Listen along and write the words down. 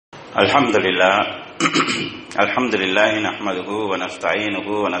الحمد لله نحمده ونستعينه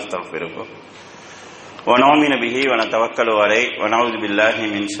ونستغفره ونؤمن به ونتوكل عليه ونعوذ بالله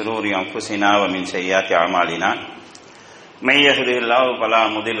من شرور أنفسنا ومن سيئات أعمالنا من يهده الله فلا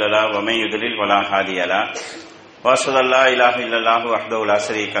مضل له ومن يضلل فلا هادي له وأشهد أن لا إله إلا الله وحده لا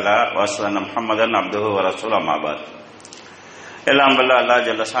شريك له وأشهد أن محمدا عبده ورسوله أما بعد. எல்லாம் வல்ல அல்லாஹ்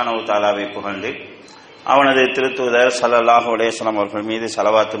ஜல்ல ஷானஹு தஆலாவை புகழ்ந்து அவனது திருத்தூதர் ஸல்லல்லாஹு அலைஹி வஸல்லம் அவர்கள் மீது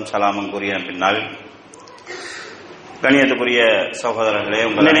ஸலவாத்தும் ஸலாமும் கூறிய பின்னால், கண்ணியத்துக்குரிய சகோதரர்களே,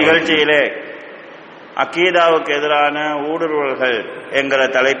 இந்த நிகழ்ச்சியிலே அக்கீதாவுக்கு எதிரான ஊடுருவல்கள் என்கிற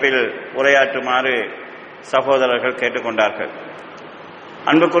தலைப்பில் உரையாற்றுமாறு சகோதரர்கள் கேட்டுக்கொண்டார்கள்.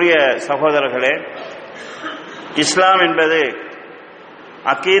 அன்புக்குரிய சகோதரர்களே, இஸ்லாம் என்பது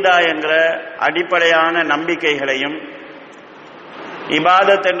அக்கீதா என்கிற அடிப்படையான நம்பிக்கைகளையும்,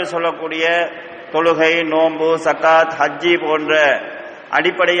 இபாதத் என்று சொல்லக்கூடிய தொழுகை, நோன்பு, சக்காத், ஹஜ்ஜி போன்ற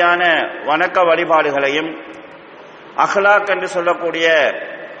அடிப்படையான வணக்க வழிபாடுகளையும், அஹ்லாக் என்று சொல்லக்கூடிய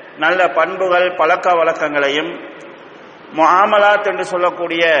நல்ல பண்புகள், பழக்க வழக்கங்களையும், முஆமலாத் என்று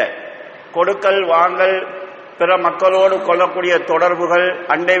சொல்லக்கூடிய கொடுக்கல் வாங்கல், பிற மக்களோடு கொள்ளக்கூடிய தொடர்புகள்,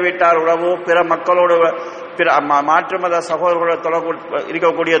 அண்டை வீட்டார் உறவு, பிற மக்களோடு பிற மாற்று மத சகோதரர்களோடு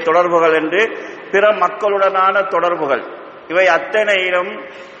இருக்கக்கூடிய தொடர்புகள் என்று பிற மக்களுடனான தொடர்புகள், இவை அத்தனையிலும்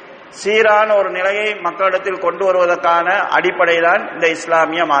சீரான ஒரு நிலையை மக்களிடத்தில் கொண்டு வருவதற்கான அடிப்படைதான் இந்த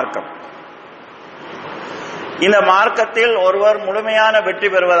இஸ்லாமிய மார்க்கம். இந்த மார்க்கத்தில் ஒருவர் முழுமையான வெற்றி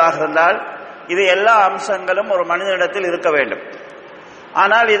பெறுவதாக இருந்தால் இது எல்லா அம்சங்களும் ஒரு மனிதனிடத்தில் இருக்க வேண்டும்.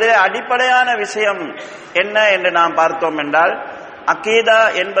 ஆனால் இது அடிப்படையான விஷயம் என்ன என்று நாம் பார்த்தோம் என்றால், அக்கீதா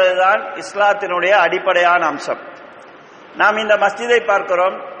என்பதுதான் இஸ்லாத்தினுடைய அடிப்படையான அம்சம். நாம் இந்த மஸ்ஜிதை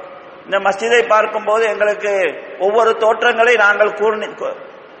பார்க்கிறோம். இந்த மஸ்ஜிதை பார்க்கும்போது எங்களுக்கு ஒவ்வொரு தோற்றங்களை நாங்கள்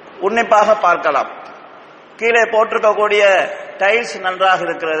உன்னிப்பாக பார்க்கலாம். கீழே போட்டிருக்கக்கூடிய டைல்ஸ் நன்றாக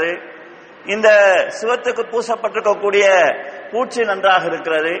இருக்கிறது, இந்த சிவத்துக்கு பூசப்பட்டிருக்கக்கூடிய பூச்சி நன்றாக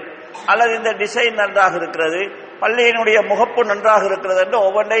இருக்கிறது, அல்லது இந்த டிசைன் நன்றாக இருக்கிறது, பள்ளியினுடைய முகப்பு நன்றாக இருக்கிறது என்று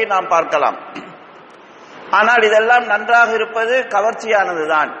ஒவ்வொன்றையும் நாம் பார்க்கலாம். ஆனால் இதெல்லாம் நன்றாக இருப்பது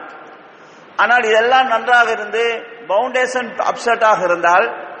கவர்ச்சியானதுதான். ஆனால் இதெல்லாம் நன்றாக இருந்து பவுண்டேஷன் அப்செட்டாக இருந்தால்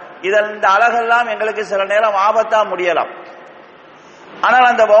இந்த அழகெல்லாம் எங்களுக்கு சில நேரம் ஆபத்தா முடியலாம். ஆனால்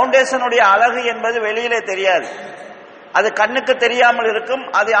அந்த பவுண்டேஷனுடைய அழகு என்பது வெளியிலே தெரியாது, அது கண்ணுக்கு தெரியாமல் இருக்கும்.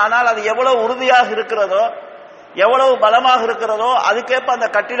 ஆனால் அது எவ்வளவு உறுதியாக இருக்கிறதோ, எவ்வளவு பலமாக இருக்கிறதோ, அதுக்கேற்ப அந்த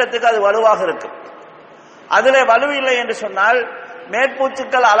கட்டிடத்துக்கு அது வலுவாக இருக்கும். அதிலே வலு இல்லை என்று சொன்னால்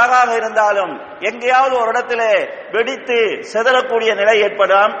மேற்பூச்சுக்கள் அழகாக இருந்தாலும் எங்கேயாவது ஒரு இடத்திலே வெடித்து சிதறக்கூடிய நிலை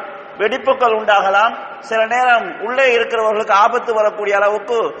ஏற்படலாம், வெடிப்புகள் உண்டாகலாம். சில நேரம் உள்ளே இருக்கிறவர்களுக்கு ஆபத்து வரக்கூடிய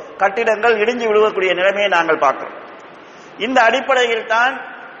அளவுக்கு கட்டிடங்கள் இடிஞ்சு விழுவக்கூடிய நிலைமையை நாங்கள் பார்க்கிறோம். இந்த அடிப்படையில் தான்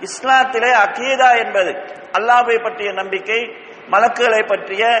இஸ்லாத்திலே அக்கீதா என்பது அல்லாஹ்வை பற்றிய நம்பிக்கை, மலக்குகளை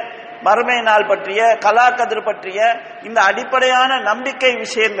பற்றிய, மறுமை நாள் பற்றிய, கலாக்கதிர் பற்றிய இந்த அடிப்படையான நம்பிக்கை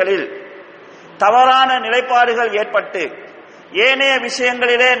விஷயங்களில் தவறான நிலைப்பாடுகள் ஏற்பட்டு ஏனைய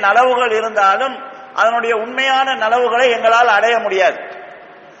விஷயங்களிலே நலவுகள் இருந்தாலும் அதனுடைய உண்மையான நலவுகளை எங்களால் அடைய முடியாது.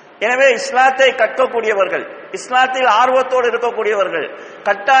 எனவே இஸ்லாத்தை கற்கக்கூடியவர்கள், இஸ்லாத்தில் ஆர்வத்தோடு இருக்கக்கூடியவர்கள்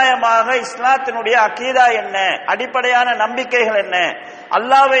கட்டாயமாக இஸ்லாத்தினுடைய அக்கீதா என்ன, அடிப்படையான நம்பிக்கைகள் என்ன,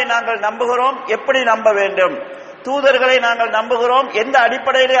 அல்லாஹ்வை நாங்கள் நம்புகிறோம், எப்படி நம்ப வேண்டும், தூதர்களை நாங்கள் நம்புகிறோம், எந்த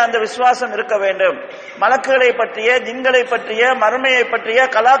அடிப்படையிலே அந்த விசுவாசம் இருக்க வேண்டும், மலக்குகளை பற்றிய, ஜின்களை பற்றிய, மறுமையை பற்றிய,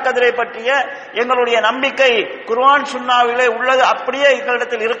 கலாக்கதிரை பற்றிய எங்களுடைய நம்பிக்கை குர்ஆன் சுன்னாவிலே உள்ளது அப்படியே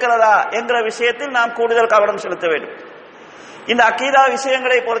எங்களிடத்தில் இருக்கிறதா என்கிற விஷயத்தில் நாம் கூடுதல் கவனம் செலுத்த வேண்டும். இந்த அக்கீதா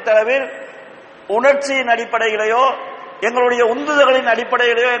விஷயங்களை பொறுத்தளவில் உணர்ச்சியின் அடிப்படையிலேயோ எங்களுடைய உந்துதல்களின்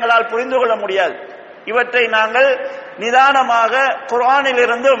அடிப்படையிலேயோ எங்களால் புரிந்து கொள்ள முடியாது. இவற்றை நாங்கள் நிதானமாக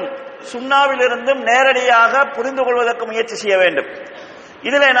குர்ஆனிலிருந்தும் சுன்னாவிலிருந்தும் நேரடியாக புரிந்து கொள்வதற்கு முயற்சி செய்ய வேண்டும்.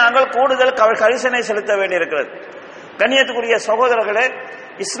 இதிலே நாங்கள் கூடுதல் கரிசனை செலுத்த வேண்டியிருக்கிறது. கண்ணியத்துக்குரிய சகோதரர்களே,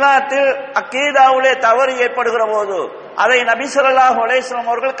 இஸ்லாத்தில் அக்கீதாவிலே தவறு ஏற்படுகிற போது அதை நபி ஸல்லல்லாஹு அலைஹி வஸல்லம்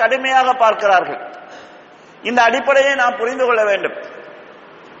அவர்கள் கடுமையாக பார்க்கிறார்கள். இந்த அடிப்படையை நாம் புரிந்து கொள்ள வேண்டும்.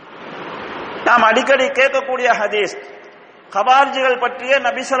 நாம் அடிக்கடி கேட்கக்கூடிய ஹதீஸ், கவார்ஜிகள் பற்றிய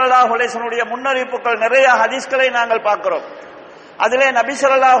நபி ஸல்லல்லாஹு அலைஹி வஸல்லம் முன்னறிவிப்புகள் நிறைய ஹதீஸ்களை நாங்கள் பார்க்கிறோம். அதிலே நபி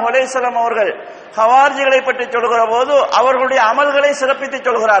ஸல்லல்லாஹு அலைஹி வஸல்லம் அவர்கள் கவார்ஜிகளை பற்றி சொல்கிற போது அவர்களுடைய அமல்களை சிறப்பித்து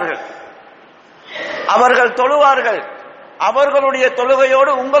சொல்கிறார்கள். அவர்கள் தொழுவார்கள், அவர்களுடைய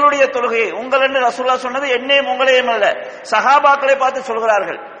தொழுகையோடு உங்களுடைய தொழுகை, உங்கள் என்று ரசூலுல்லாஹ் சொன்னது என்னையும் உங்களையும் அல்ல, சஹாபாக்களை பார்த்து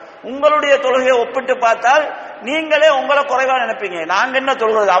சொல்கிறார்கள். உங்களுடைய தொழுகையை ஒப்பிட்டு பார்த்தால் நீங்களே உங்களை குறைவா நினைப்பீங்க, நாங்க என்ன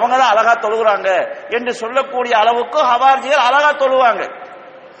தொழுகிறது, அவங்க தான் அழகா தொழுகிறாங்க என்று சொல்லக்கூடிய அளவுக்கு ஹவார்ஜிகள் அழகா தொழுவாங்க.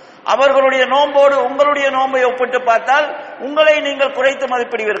 அவர்களுடைய நோன்போடு உங்களுடைய நோன்பை ஒப்பிட்டு பார்த்தால் உங்களை நீங்கள் குறைத்து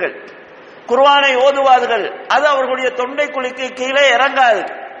மதிப்பிடுவீர்கள். குர்ஆனை ஓதுவார்கள், அது அவர்களுடைய தொண்டை குழிக்கு கீழே இறங்காது.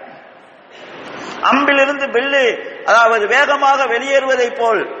 அம்பிலிருந்து வில்லு அதாவது வேகமாக வெளியேறுவதை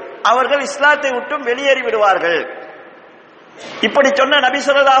போல் அவர்கள் இஸ்லாத்தை விட்டும் வெளியேறி விடுவார்கள். இப்படி சொன்ன நபி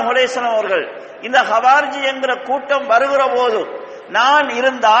ஸல்லல்லாஹு அலைஹி வஸல்லம் அவர்கள் இந்த ஹவாரிஜி என்கிற கூட்டம் வருகிற போது நான்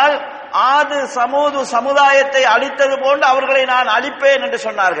இருந்தால் ஆது சமூது சமுதாயத்தை அழித்தது போன்று அவர்களை நான் அழிப்பேன் என்று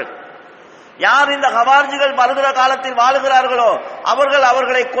சொன்னார்கள். யார் இந்த ஹவாரிஜிகள் வருகிற காலத்தில் வாழுகிறார்களோ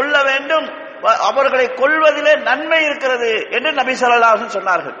அவர்களை கொல்ல வேண்டும், அவர்களை கொல்வதிலே நன்மை இருக்கிறது என்று நபி ஸல்லல்லாஹு அலைஹி வஸல்லம்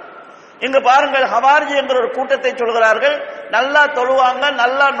சொன்னார்கள். இங்கு பாருங்கள், ஹவாரிஜி என்கிற ஒரு கூட்டத்தை சொல்கிறார்கள். நல்லா தொழுவாங்க,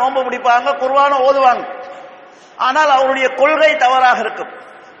 நல்லா நோன்பு பிடிப்பாங்க, குர்ஆனை ஓதுவாங்க. ஆனால் அவருடைய கொள்கை தவறாக இருக்கும்.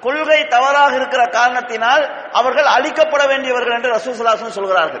 கொள்கை தவறாக இருக்கிற காரணத்தினால் அவர்கள் அழிக்கப்பட வேண்டியவர்கள் என்று ரசூல் ஸல்லல்லாஹு அலைஹி வஸல்லம்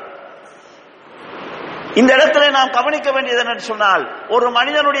சொல்கிறார்கள். இந்த இடத்துல நாம் கவனிக்க வேண்டியது என்னன்னு சொன்னால், ஒரு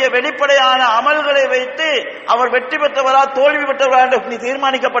மனிதனுடைய வெளிப்படையான அமல்களை வைத்து அவர் வெற்றி பெற்றவரா தோல்வி பெற்றவரா என்று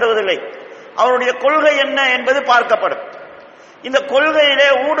தீர்மானிக்கப்படுவதில்லை. அவருடைய கொள்கை என்ன என்பது பார்க்கப்படும். இந்த கொள்கையிலே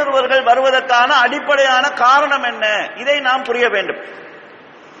ஊடுருவர்கள் வருவதற்கான அடிப்படையான காரணம் என்ன, இதை நாம் புரிய வேண்டும்.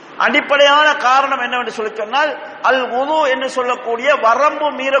 அடிப்படையான காரணம் என்னவென்று சொல்லி சொன்னால், அல் வுது என்று சொல்லக்கூடிய வரம்பு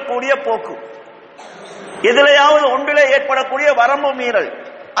மீறக்கூடிய போக்கு, எதிலையாவது ஒன்றிலே ஏற்படக்கூடிய வரம்பு மீறல்,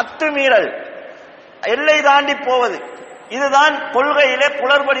 அத்துமீறல், எல்லை தாண்டி போவது, இதுதான் கொள்கையிலே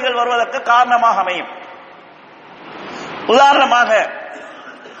குளறுபடிகள் வருவதற்கு காரணமாக அமையும். உதாரணமாக,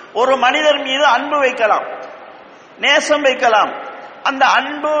 ஒரு மனிதர் மீது அன்பு வைக்கலாம், நேசம் வைக்கலாம். அந்த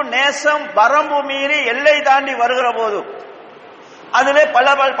அன்பு நேசம் வரம்பு மீறி எல்லை தாண்டி வருகிற போது அதிலே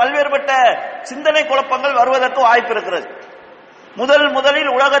பல்வேறுபட்ட சிந்தனை குழப்பங்கள் வருவதற்கு வாய்ப்பு இருக்கிறது. முதலில்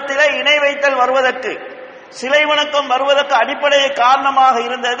உலகத்திலே இணை வைத்தல் வருவதற்கு, சிலை வணக்கம் வருவதற்கு அடிப்படை காரணமாக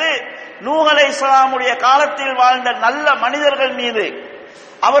இருந்தது நூஹ் அலைஹிஸ்ஸலாமுடைய காலத்தில் வாழ்ந்த நல்ல மனிதர்கள் மீது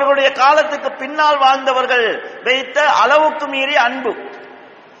அவர்களுடைய காலத்துக்கு பின்னால் வாழ்ந்தவர்கள் வைத்த அளவுக்கு மீறி அன்பு.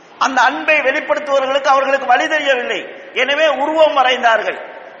 அந்த அன்பை வெளிப்படுத்துவர்களுக்கு அவர்களுக்கு வழி தெரியவில்லை. எனவே உருவம் வரைந்தார்கள்,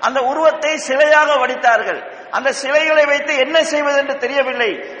 அந்த உருவத்தை சிலையாக வடித்தார்கள். அந்த சிலைகளை வைத்து என்ன செய்வது என்று தெரியவில்லை,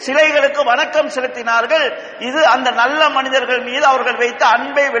 சிலைகளுக்கு வணக்கம் செலுத்தினார்கள். இது அந்த நல்ல மனிதர்கள் மீது அவர்கள் வைத்த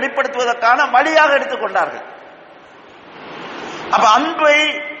அன்பை வெளிப்படுத்துவதற்கான வழியாக எடுத்துக்கொண்டார்கள். அப்ப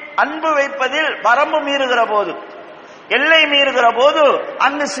அன்பு வைப்பதில் வரம்பு மீறுகிற போது, எல்லை மீறுகிற போது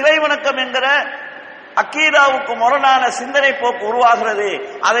அங்கு சிலை வணக்கம் என்கிற அக்கீதாவுக்கு முரணான சிந்தனை போக்கு உருவாகிறது.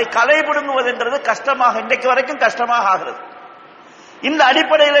 அதை களைபிடுங்குவதுன்றது கஷ்டமாக, இன்றைக்கு வரைக்கும் கஷ்டமாக ஆகிறது. இந்த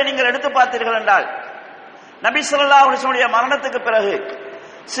அடிப்படையில் நீங்கள் எடுத்து பார்த்தீர்கள் என்றால், நபி ஸல்லல்லாஹு அலைஹி வஸல்லம் மரணத்துக்கு பிறகு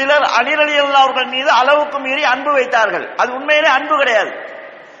சிலர் அலி ரலியல்லாஹு அவர்கள் மீது அளவுக்கு மீறி அன்பு வைத்தார்கள். அது உண்மையிலே அன்பு கிடையாது.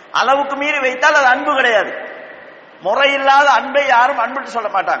 அளவுக்கு மீறி வைத்தால் அது அன்பு கிடையாது. முறையில்லாத அன்பை யாரும் அன்புன்னு சொல்ல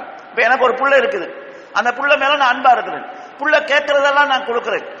மாட்டாங்க. இப்ப எனக்கு ஒரு புள்ள இருக்குது, அந்த புள்ள மேல நான் அன்பா இருக்கிறேன். புள்ள கேட்கறதெல்லாம் நான்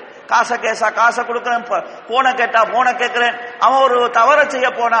கொடுக்கிறேன், காசை கொடுக்கிறேன், போன கேட்டா போன கேட்கிறேன். அவன் ஒரு தவற செய்ய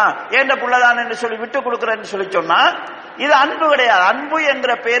போனா ஏண்ட புள்ளதான் என்று சொல்லி விட்டு கொடுக்கிறேன்னு சொல்லி சொன்னா இது அன்பு கிடையாது. அன்பு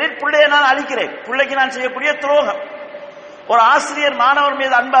என்கிற பெயரில் பிள்ளையை நான் அழிக்கிறேன், பிள்ளைக்கு நான் செய்யக்கூடிய துரோகம். ஒரு ஆசிரியர் மாணவர்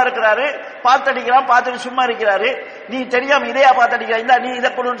மீது அன்பா இருக்கிறாரு, பார்த்தடிக்கிறான், பார்த்துட்டு சும்மா இருக்கிறாரு, நீ தெரியாம இதையா பார்த்தடிக்கிற, இல்ல நீ இதை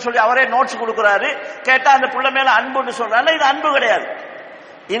கொடுன்னு சொல்லி அவரே நோட்ஸ் கொடுக்கிறாரு. கேட்டா அந்த புள்ள மேல அன்புன்னு சொல்றாங்க, இது அன்பு கிடையாது.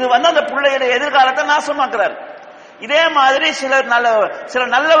 இது அந்த பிள்ளையுடைய எதிர்காலத்தை நாசமாக்குறாரு. இதே மாதிரி சில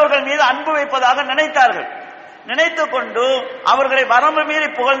நல்லவர்கள் மீது அன்பு வைப்பதாக நினைத்தார்கள். நினைத்து கொண்டு அவர்களை வரம்பு மீறி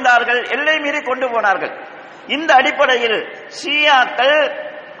புகழ்ந்தார்கள், எல்லை மீறி கொண்டு போனார்கள். இந்த அடிப்படையில் ஷியாக்கள்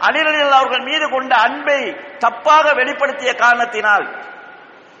அலி ரலியல்லாஹு அவர்கள் மீது கொண்ட அன்பை தப்பாக வெளிப்படுத்திய காரணத்தினால்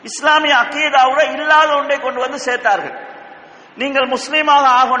இஸ்லாமிய அக்கீதாவுல இல்லாத ஒன்றை கொண்டு வந்து சேர்த்தார்கள். நீங்கள் முஸ்லீமாக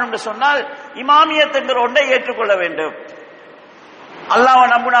ஆகணும் என்று சொன்னால் இமாமியத் என்கிற ஒன்றை ஏற்றுக்கொள்ள வேண்டும். அல்லாஹ்வை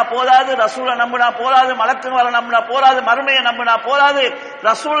நம்பினா போதாது, ரசூலை நம்பினா போதாது, மலக்குகளை நம்பினா போதாது, மறுமையை நம்பினா போதாது.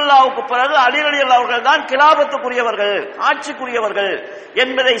 ரசூலுல்லாஹ்வுக்கு பிறகு அலி ரலியல்லாஹு அவர்கள் தான் கிலாபத்துக்குரியவர்கள், ஆட்சிக்குரியவர்கள்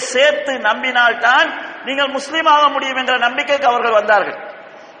என்பதை சேர்த்து நம்பினால்தான் நீங்கள் முஸ்லீமாக முடியும் என்ற நம்பிக்கைக்கு அவர்கள் வந்தார்கள்.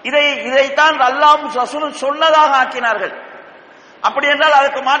 இதைத்தான் அல்லாஹ்வும் ரசூலும் சொன்னதாக ஆக்கினார்கள். அப்படி என்றால்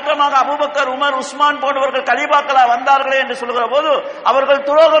அதற்கு மாற்றமாக அபூபக்கர், உமர், உஸ்மான் போன்றவர்கள் கலீஃபாக்களா வந்தார்களே என்று சொல்கிற போது அவர்கள்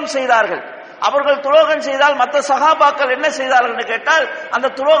துரோகம் செய்தார்கள். அவர்கள் துரோகம் செய்தால் மற்ற சஹாபாக்கள் என்ன செய்தார்கள் என்று கேட்டால் அந்த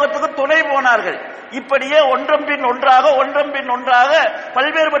துரோகத்துக்கு துணை போனார்கள். இப்படியே ஒன்றன் பின் ஒன்றாக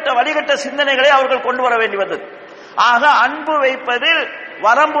பல்வேறுபட்ட வழிகட்ட சிந்தனைகளை அவர்கள் கொண்டு வர வேண்டி வந்தது. ஆக அன்பு வைப்பதில்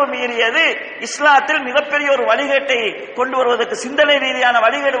வரம்பு மீறியது இஸ்லாத்தில் மிகப்பெரிய ஒரு வழிகேட்டை கொண்டு வருவதற்கு, சிந்தனை ரீதியான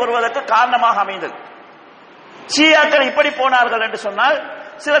வழிகேடு வருவதற்கு காரணமாக அமைந்தது. ஷியாக்கள் இப்படி போனார்கள் என்று சொன்னால்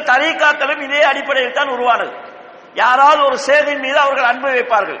சில தரீகாக்களும் இதே அடிப்படையில் தான் உருவானது. யாராவது ஒரு சேதின் மீது அவர்கள் அன்பு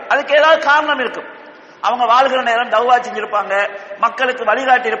வைப்பார்கள், அதுக்கு ஏதாவது காரணம் இருக்கும். அவங்க வாழ்கிற நேரம் தௌவா செஞ்சிருப்பாங்க, மக்களுக்கு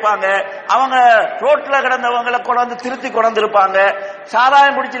வழிகாட்டி இருப்பாங்க, அவங்க ரோட்ல கிடந்தவங்களை கொண்டு திருத்தி கொண்டிருப்பாங்க,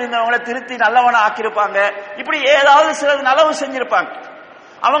 சாராயம் குடிச்சிருந்தவங்களை திருத்தி நல்லவனை ஆக்கியிருப்பாங்க. இப்படி ஏதாவது சிலது நலவு செஞ்சிருப்பாங்க.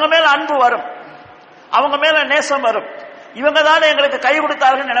 அவங்க மேல அன்பு வரும், அவங்க மேல நேசம் வரும். இவங்க தானே எங்களுக்கு கை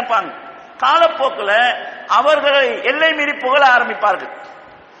கொடுத்தார்கள் நினைப்பாங்க. காலப்போக்கில் அவர்களை எல்லை மீறி புகழ ஆரம்பிப்பார்கள்.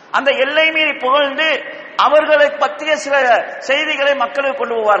 அந்த எல்லை மீறி புகழ்ந்து அவர்களை பற்றிய சில செய்திகளை மக்களுக்கு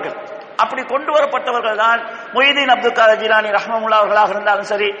கொண்டு போவார்கள். அப்படி கொண்டு வரப்பட்டவர்கள் தான் மொய்தீன் அப்துல் காதர் ஜிலானி ரஹ்மத்துல்லாஹி அவர்களாக இருந்தாலும்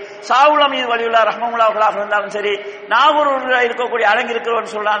சரி, சாவுல் அமீது வலியுல்லாஹ் ரஹ்மத்துல்லாஹி அவர்களாக இருந்தாலும் சரி, நாகூரில் இருக்கக்கூடிய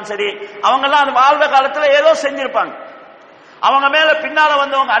அடங்கியிருக்கிறவன் சொன்னாலும் சரி, அவங்கெல்லாம் அந்த வாழ்ந்த காலத்தில் ஏதோ செஞ்சிருப்பாங்க. அவங்க மேல பின்னால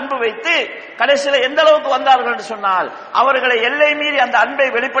வந்தவங்க அன்பு வைத்து கடைசியில எந்த அளவுக்கு வந்தார்கள் என்று சொன்னால் அவர்களை எல்லை மீறி அந்த அன்பை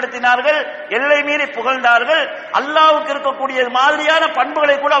வெளிப்படுத்தினார்கள், எல்லை மீறி புகழ்ந்தார்கள். அல்லாஹ்வுக்கு இருக்கக்கூடிய மாதிரியான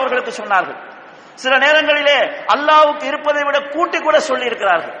பண்புகளை கூட அவர்களுக்கு சொன்னார்கள். சில நேரங்களிலே அல்லாஹ்வுக்கு இருப்பதை விட கூட்டி கூட சொல்லி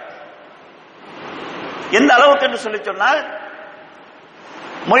இருக்கிறார்கள். எந்த அளவுக்கு என்று சொல்லி சொன்னால்,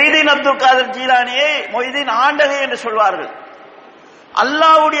 மொய்தீன் அப்துல் காதர் ஜீலானியை மொய்தீன் ஆண்டகை என்று சொல்வார்கள்.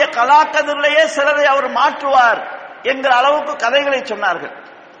 அல்லாஹ்வுடைய கலாக்கதிரிலேயே சிலரை அவர் மாற்றுவார் என்கிற அளவுக்கு கதைகளை சொன்னார்கள்.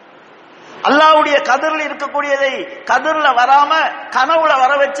 அல்லாஹ்வுடைய கதிரில் இருக்கக்கூடியதை கதிர்ல வராம கனவுல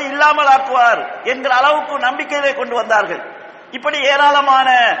வர வச்சு இல்லாமல் ஆக்குவார் என்கிற அளவுக்கு நம்பிக்கையை கொண்டு வந்தார்கள். இப்படி ஏராளமான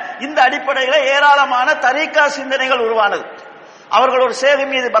இந்த அடிப்படையில ஏராளமான தரீக்கா சிந்தனைகள் உருவானது. அவர்கள் ஒரு சேகு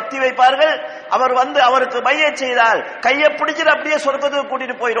மீது பக்தி வைப்பார்கள். அவர் வந்து அவருக்கு பையச் செய்தால் கையை பிடிச்சிட்டு அப்படியே சொர்க்கத்துக்கு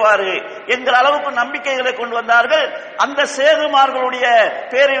கூட்டிட்டு போயிடுவாரு என்கிற அளவுக்கு நம்பிக்கைகளை கொண்டு வந்தார்கள். அந்த சேகுமார்களுடைய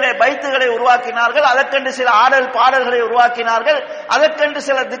பேரிலே பைத்துகளை உருவாக்கினார்கள். அதற்கென்று சில ஆடல் பாடல்களை உருவாக்கினார்கள். அதற்கென்று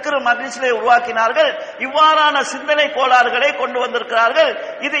சில திக்ரு மஜ்லிஸ்களை உருவாக்கினார்கள். இவ்வாறான சிந்தனை கோளாறுகளை கொண்டு வந்திருக்கிறார்கள்.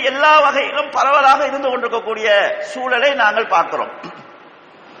 இது எல்லா வகையிலும் பரவலாக இருந்து கொண்டிருக்கக்கூடிய சூழலை நாங்கள் பார்க்கிறோம்.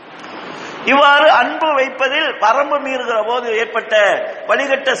 இவ்வாறு அன்பு வைப்பதில் வரம்பு மீறுகிற போது ஏற்பட்ட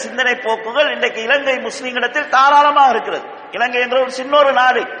வழிகட்ட சிந்தனை போக்குகள் இன்றைக்கு இலங்கை முஸ்லிம்களிடத்தில் தாராளமாக இருக்கிறது. இலங்கை என்ற ஒரு சின்ன ஒரு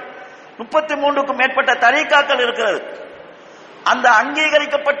நாடு, 33க்கும் மேற்பட்ட தரீக்காக்கள் இருக்கிறது. அந்த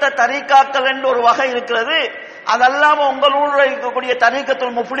அங்கீகரிக்கப்பட்ட தரீக்காக்கள் என்று ஒரு வகை இருக்கிறது. அதல்லாம உங்கள் ஊரில் இருக்கக்கூடிய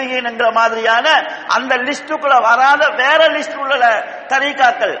தரீக்கத்துல் முஃப்லிஹீன் என்கிற மாதிரியான அந்த லிஸ்டுக்குள்ள வராத வேற லிஸ்ட் உள்ள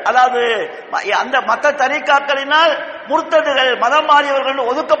தரீக்காக்கள், அதாவது அந்த மற்ற தரீக்காக்களினால் முர்த்ததுகள் மதம் மாறியவர்கள்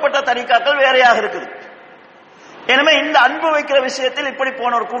ஒதுக்கப்பட்ட தரீக்காக்கள் வேறையாக இருக்குது. எனவே இந்த அன்பு வைக்கிற விஷயத்தில் இப்படி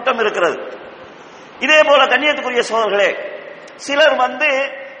போன ஒரு கூட்டம் இருக்கிறது. இதே போல கண்ணியத்துக்குரிய சோதர்களே, சிலர்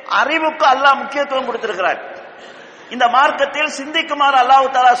அறிவுக்கு அல்லாஹ் முக்கியத்துவம் கொடுத்திருக்கிறார். இந்த மார்க்கத்தில் சிந்திக்குமாறு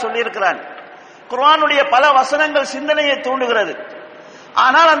அல்லாஹ் தஆலா சொல்லி இருக்கிறான். குர்ஆனுடைய பல வசனங்கள் சிந்தனையை தூண்டுகிறது.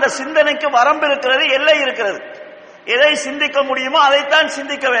 ஆனால் அந்த சிந்தனைக்கு வரம்பு இருக்கிறது, எல்லை இருக்கிறது. எதை சிந்திக்க முடியுமோ அதைத்தான்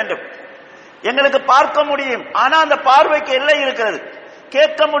சிந்திக்க வேண்டும். எங்களுக்கு பார்க்க முடியும், ஆனா அந்த பார்வைக்கு எல்லை இருக்கிறது.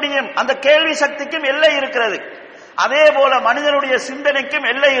 கேட்க முடியும், அந்த கேள்வி சக்திக்கும் எல்லை இருக்கிறது. அதே போல மனிதனுடைய சிந்தனைக்கும்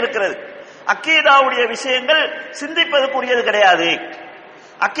எல்லை இருக்கிறது. அக்கீதாவுடைய விஷயங்கள் சிந்திப்பதற்குரியது கிடையாது.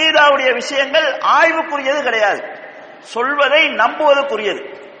 அக்கீதாவுடைய விஷயங்கள் ஆய்வுக்குரியது கிடையாது. சொல்வதை நம்புவதற்குரியது.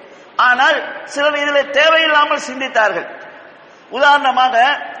 ஆனால் சிலர் இதில் தேவையில்லாமல் சிந்தித்தார்கள். உதாரணமாக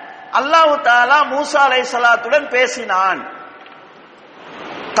அல்லாஹ் தஆலா மூசா அலைஹிஸ்ஸலாத்துடன் பேசினான்.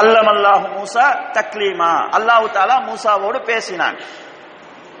 கல்லமல்லாஹு மூசா தக்லீமா, அல்லாஹ் தஆலா மூசாவோடு பேசினான்.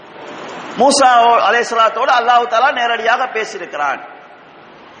 மூசா அலைஹிஸ்ஸலாத்தோடு அல்லாஹ் தஆலா நேரடியாக பேசியிருக்கிறான்.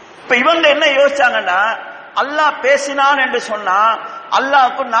 இப்ப இவங்க என்ன யோசிச்சாங்கன்னா, அல்லாஹ் பேசினான் என்று சொன்னா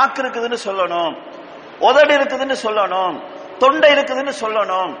அல்லாஹ்வுக்கு நாக்கு இருக்குதுன்னு சொல்லணும், உதடு இருக்குதுன்னு சொல்லணும், தொண்டை இருக்குதுன்னு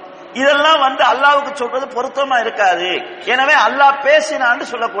சொல்லணும். இதெல்லாம் அல்லாஹ்வுக்கு சொல்றது பொருத்தமா இருக்காது. எனவே அல்லாஹ் பேசினான்னு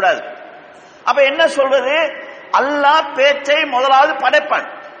சொல்லக்கூடாது. அப்ப என்ன சொல்றது? அல்லாஹ் பேச்சை முதலாவது படைப்பான்.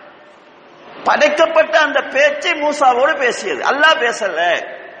 படைக்கப்பட்ட அந்த பேச்சை மூசாவோடு பேசியது, அல்லாஹ் பேசல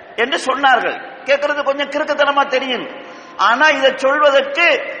என்று சொன்னார்கள். கேட்கறது கொஞ்சம் கிறுக்குத்தனமா தெரியும். ஆனா இதை சொல்வதற்கு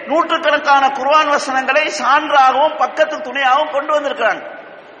நூற்றுக்கணக்கான குர்ஆன் வசனங்களை சான்றாகவும் பக்கத்து துணையாகவும் கொண்டு வந்திருக்கிறாங்க.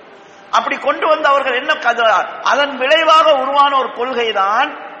 அப்படி கொண்டு வந்து அவர்கள் என்ன, அதன் விளைவாக உருவான ஒரு கொள்கை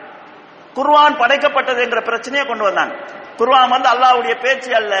தான் குர்ஆன் படைக்கப்பட்டது என்ற பிரச்சனையை கொண்டு வந்தாங்க. குர்ஆன் அல்லாஹ்வுடைய பேச்சு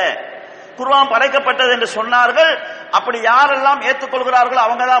அல்ல, குர்ஆன் படைக்கப்பட்டது என்று சொன்னார்கள். அப்படி யாரெல்லாம் ஏற்றுக்கொள்கிறார்களோ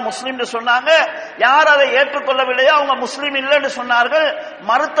அவங்க தான் முஸ்லீம் என்று சொன்னாங்க. யார் அதை ஏற்றுக்கொள்ளவில்லையோ அவங்க முஸ்லீம் இல்லை என்று சொன்னார்கள்.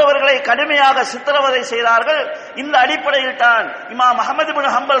 மறுத்தவர்களை கடுமையாக சித்திரவதை செய்தார்கள். இந்த அடிப்படையில் தான் இமாம் அஹ்மத்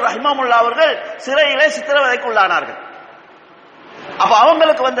இப்னு ஹம்பல் ரஹிமஹுல்லாஹ் அவர்கள் சிறையிலே சித்திரவதைக்கு உள்ளானார்கள். அப்ப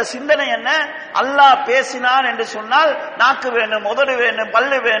அவங்களுக்கு வந்த சிந்தனை என்ன? அல்லாஹ் பேசினான் என்று சொன்னால் நாக்கு வேணும், உதடு வேணும்,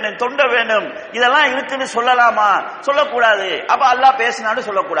 பல்லு வேணும், தொண்டை வேணும், இதெல்லாம் இருக்குன்னு சொல்லலாமா? சொல்லக்கூடாது. அப்ப அல்லாஹ் பேசினான்னு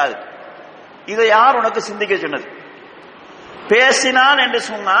சொல்லக்கூடாது. இதை யார் உனக்கு சிந்திக்க சொன்னது? பேசினான் என்று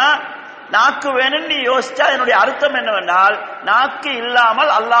சொன்னா நாக்கு வேணும் நீ யோசிச்சா என்னுடைய அர்த்தம் என்னவென்றால் நாக்கு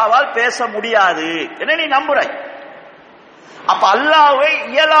இல்லாமல் அல்லாஹ்வால் பேச முடியாது என்ன நீ நம்புறாய். அப்ப அல்லாஹ்வை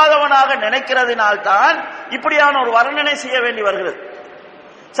இயலாதவனாக நினைக்கிறதுனால்தான் இப்படியான ஒரு வர்ணனை செய்ய வேண்டி வருகிறது.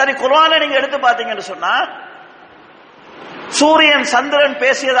 சரி, குர்ஆனை நீங்க எடுத்து பாத்தீங்கன்னு சொன்னா சூரியன் சந்திரன்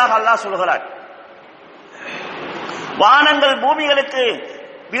பேசியதாக அல்லாஹ் சொல்கிறார். வானங்கள் பூமிகளுக்கு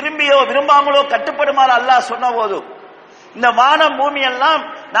விரும்பியோ விரும்பாமலோ கட்டுப்படுமாறு அல்லாஹ் சொன்ன போது இந்த வானம் பூமி எல்லாம்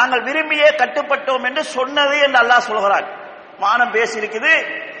நாங்கள் விரும்பியே கட்டுப்பட்டோம் என்று சொன்னது என்று அல்லாஹ் சொல்கிறான். வானம் பேசி இருக்குது,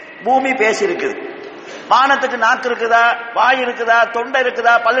 பூமி பேசி இருக்குது. வானத்துக்கு நாக்கு இருக்குதா, வாய் இருக்குதா, தொண்டை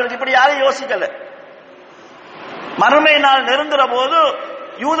இருக்குதா, பல்லு இருக்கு, இப்படி யாரும் யோசிக்கல. மறுமை நாள் நெருங்குற போது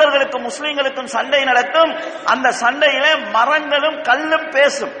யூதர்களுக்கும் முஸ்லிம்களுக்கும் சண்டை நடக்கும். அந்த சண்டையில மரங்களும் கல்லும்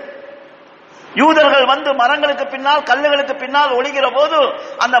பேசும். யூதர்கள் வந்து மரங்களுக்கு பின்னால் கல்லுகளுக்கு பின்னால் ஒளிகிற போது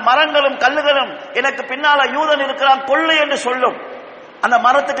அந்த மரங்களும் கல்லுகளும் எனக்கு பின்னால யூதன் இருக்கிறான் கொள்ளு என்று சொல்லும். அந்த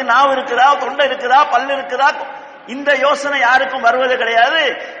மரத்துக்கு நாவு இருக்குதா, தொண்டை இருக்குதா, பல்லு இருக்குதா, இந்த யோசனை யாருக்கும் வருவது கிடையாது.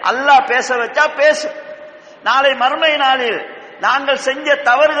 அல்லாஹ் பேச வச்சா பேசும். நாளை மறுமை நாளில் நாங்கள் செஞ்ச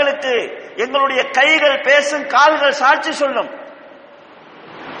தவறுகளுக்கு எங்களுடைய கைகள் பேசும், கால்கள் சாட்சி சொல்லும்.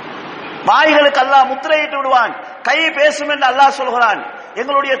 வாய்களுக்கு அல்லாஹ் முத்திரையிட்டு விடுவான், கை பேசும் என்று அல்லாஹ் சொல்கிறான்.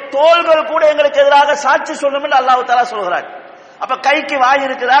 எங்களுடைய தோள்கள் கூட எங்களுக்கு எதிராக சாட்சி சொல்லும் என்று அல்லாஹ் தஆலா சொல்கிறான். அப்ப கைக்கு வாய்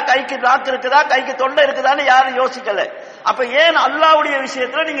இருக்குதா, கைக்கு நாக்கு இருக்குதா, கைக்கு தொண்டை இருக்குதான்னு யாரும் யோசிக்கல. அப்ப ஏன் அல்லாஹ்வுடைய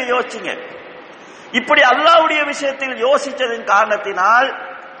விஷயத்துல நீங்க யோசிச்சீங்க? இப்படி அல்லாஹ்வுடைய விஷயத்தில் யோசித்ததின் காரணத்தினால்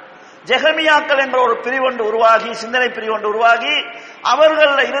ஜெஹமியாக்கள் என்ற ஒரு பிரிவொன்று உருவாகி, சிந்தனை பிரிவொன்று உருவாகி,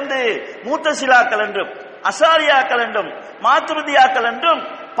 அவர்கள் இருந்து மூத்தசிலாக்கள் என்றும் அசாரியாக்கள் என்றும் மாத்துருதியாக்கள் என்றும்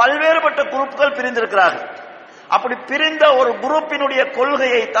பல்வேறுபட்ட குரூப்புகள் பிரிந்திருக்கிறார்கள். அப்படி பிரிந்த ஒரு குரூப்பினுடைய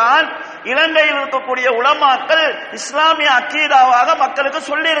கொள்கையை தான் இலங்கையில் இருக்கக்கூடிய உலமாக்கள் இஸ்லாமிய அக்கீதாவாக மக்களுக்கு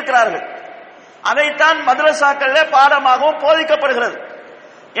சொல்லி இருக்கிறார்கள். அதைத்தான் மதரசாக்கள்ல பாடமாகவும் போதிக்கப்படுகிறது.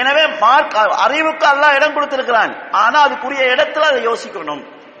 எனவே அறிவுக்கு அல்லாஹ் இடம் கொடுத்திருக்கிறான். ஆனா அதுக்குரிய இடத்துல அதை யோசிக்கணும்.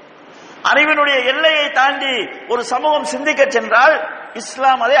 அறிவினுடைய எல்லையை தாண்டி ஒரு சமூகம் சிந்திக்க சென்றால்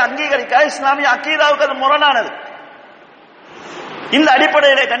இஸ்லாம் அதை அங்கீகரிக்காது. இஸ்லாமிய அக்கீதாவுக்கு அது முரணானது. இந்த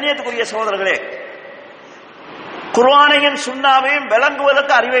அடிப்படையிலே கண்ணியத்துக்குரிய சகோதரர்களே, குர்ஆனையும் சுன்னாவையும்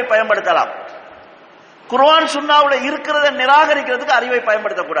விளங்குவதற்கு அறிவை பயன்படுத்தலாம். குர்ஆன் சுன்னாவுல இருக்கிறத நிராகரிக்கிறதுக்கு அறிவை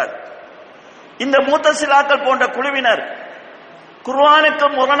பயன்படுத்தக்கூடாது. இந்த மூத்தசிலாக்கள் போன்ற குழுவினர் குர்ஆனுக்கு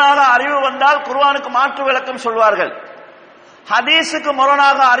முரணாக அறிவு வந்தால் குர்ஆனுக்கு மாற்று விளக்கம் சொல்வார்கள். ஹதீஸுக்கு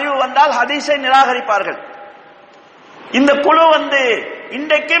முரணாக அறிவு வந்தால் ஹதீஸை நிராகரிப்பார்கள். இந்த குழு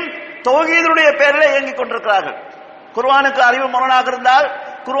இன்றைக்கும் தௌஹீதுடைய பேரில் இயங்கிக் கொண்டிருக்கிறார்கள். குர்ஆனுக்கு அறிவு முரணாக இருந்தால்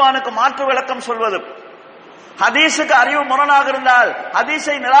குர்ஆனுக்கு மாற்று விளக்கம் சொல்வதும், ஹதீஸுக்கு அறிவு முரணாக இருந்தால்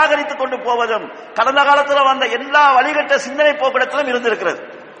ஹதீஸை நிராகரித்துக் கொண்டு போவதும் கடந்த காலத்தில் வந்த எல்லா வழிகட்ட சிந்தனை போக்கிடத்திலும் இருந்திருக்கிறது.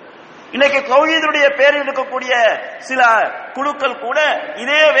 இன்னைக்கு தௌஹீதுடைய பேரில் இருக்கக்கூடிய சில குழுக்கள் கூட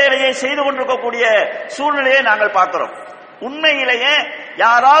இதே வேலையை செய்து கொண்டிருக்கக்கூடிய சூழ்நிலையை நாங்கள் பார்க்கிறோம். உண்மையிலேயே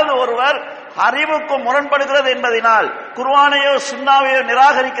யாராவது ஒருவர் அறிவுக்கு முரண்படுகிறது என்பதனால் குர்ஆனையோ சுன்னாவையோ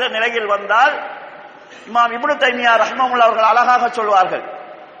நிராகரிக்கிற நிலையில் வந்தால் இமாம் இப்னு தைமியா ரஹ்மத்துல்லாஹி அவர்கள் அழகாக சொல்வார்கள்.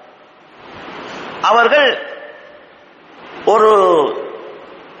 அவர்கள்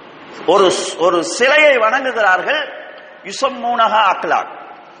ஒரு சிலையை வணங்குகிறார்கள். யுஸம்மூனஹா அக்லாக்.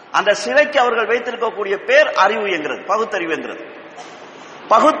 அந்த சிலைக்கு அவர்கள் வைத்திருக்கக்கூடிய பேர் அறிவு என்கிறது, பகுத்தறிவு என்கிறது.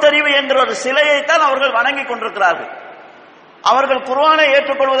 பகுத்தறிவு என்கிற ஒரு சிலையை தான் அவர்கள் வணங்கி கொண்டிருக்கிறார்கள். அவர்கள் குர்ஆனை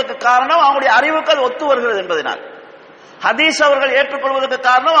ஏற்றுக்கொள்வதற்கு காரணம் அவங்களுடைய அறிவுக்கு அது ஒத்து வருகிறது என்பதனால். ஹதீஸ் அவர்கள் ஏற்றுக்கொள்வதற்கு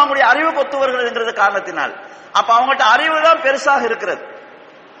காரணம் அவங்களுடைய அறிவுக்கு ஒத்து வருகிறது என்கிறது காரணத்தினால். அப்ப அவங்கள்ட்ட அறிவு தான் பெருசாக இருக்கிறது.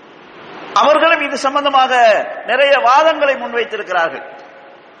 அவர்களும் இது சம்பந்தமாக நிறைய வாதங்களை முன்வைத்திருக்கிறார்கள்.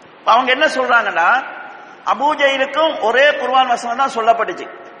 அவங்க என்ன சொல்றாங்கன்னா, அபூ ஜஹலுக்கும் ஒரே குர்ஆன் வசனம் தான் சொல்லப்பட்டுச்சு,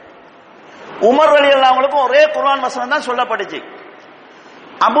 உமர் ரலியல்லாஹு அன்ஹுவுக்கும் ஒரே குர்ஆன் வசனம் தான் சொல்லப்பட்டுச்சு.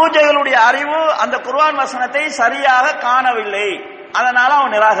 அபூ ஜஹலுடைய அறிவு அந்த குர்ஆன் வசனத்தை சரியாக காணவில்லை, அதனால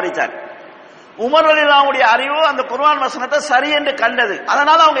அவன் நிராகரிச்சான். உமர் ரலியல்லாஹு அன்ஹுவுடைய அறிவு அந்த குர்ஆன் வசனத்தை சரி என்று கண்டது,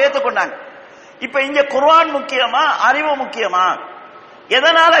 அதனால அவங்க ஏற்றுக்கொண்டாங்க. இப்ப இங்க குர்ஆன் முக்கியமா அறிவு முக்கியமா?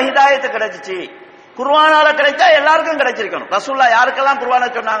 எதனால ஹிதாயத்து கிடைச்சிச்சு? குர்ஆனால கிடைச்சா எல்லாருக்கும் கிடைச்சிருக்கணும். ரசூலுல்லாஹ் யாருக்கெல்லாம் குர்ஆனை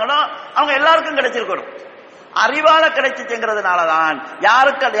சொன்னாங்களோ அவங்க எல்லாருக்கும் கிடைச்சிருக்கணும். அறிவால கிடைச்சிச்சுங்கிறதுனாலதான்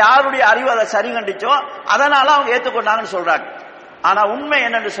யாருடைய அறிவு அதை சரி கண்டிச்சோ அதனால அவங்க ஏற்றுக்கொண்டாங்கன்னு சொல்றாங்க. ஆனா உண்மை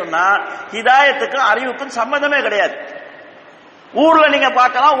என்னன்னு சொன்னா ஹிதாயத்துக்கும் அறிவுக்கும் சம்பந்தமே கிடையாது. ஊர்ல நீங்க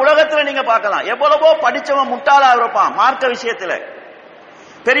பார்க்கலாம், உலகத்துல நீங்க பார்க்கலாம், எவ்வளவோ படிச்சவன் முட்டாளா இருப்பான் மார்க்க விஷயத்துல.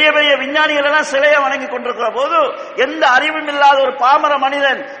 பெரிய பெரிய விஞ்ஞானிகள் எல்லாம் சிலையை வணங்கி கொண்டிருக்கிற போது எந்த அறிவும் இல்லாத ஒரு பாமர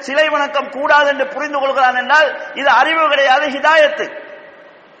மனிதன் சிலை வணக்கம் கூடாது என்று புரிந்து கொள்கிறான் என்றால் இது அறிவு கிடையாது, ஹிதாயத்து.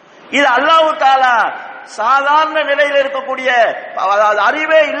 இது அல்லாஹ் தஆலா சாதாரண நிலையில் இருக்கக்கூடிய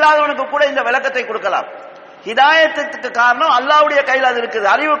அறிவே இல்லாதவனுக்கு கூட இந்த விளக்கத்தை கொடுக்கலாம். ஹிதாயத்துக்கு காரணம் அல்லாஹ்வுடைய கையில் அது இருக்குது,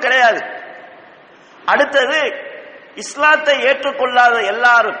 அறிவு கிடையாது. அடுத்தது, இஸ்லாத்தை ஏற்றுக்கொள்ளாத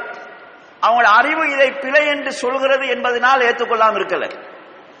எல்லாரும் அவங்களோட அறிவு இதை பிழை என்று சொல்கிறது என்பதனால் ஏற்றுக்கொள்ளாம இருக்கல.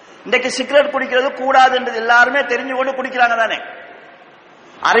 இன்றைக்கு சிகரெட் குடிக்கிறது கூடாது என்று எல்லாருமே தெரிஞ்சு கொண்டு குடிக்கிறாங்க தானே.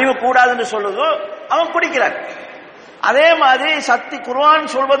 அறிவு கூடாது என்று சொல்லுது, அவன் குடிக்கிறான். அதே மாதிரி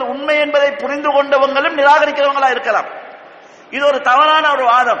குர்ஆன் சொல்வது உண்மை என்பதை புரிந்து கொண்டவங்களும் நிராகரிக்கிறவங்களா இருக்கலாம். இது ஒரு தவறான ஒரு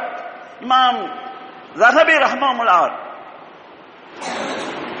வாதம். இமாம் ஸஹபி ரஹ்மத்துல்லாஹி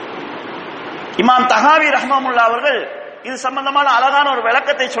இமாம் தஹாவி ரஹ்மத்துல்லாஹி அவர்கள் இது சம்பந்தமான அழகான ஒரு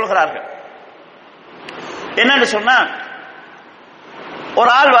விளக்கத்தை சொல்கிறார்கள். என்னன்னு சொன்னா, ஒரு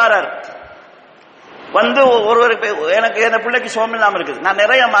ஆள் வாரார் வந்து ஒருவருக்கு, எனக்கு என் பிள்ளைக்கு சோமில்லாம இருக்குது, நான்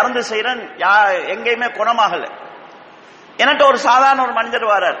நிறைய மருந்து செய்யறேன், எங்கேயுமே குணமாகல. என்கிட்ட ஒரு சாதாரண ஒரு மனிதர்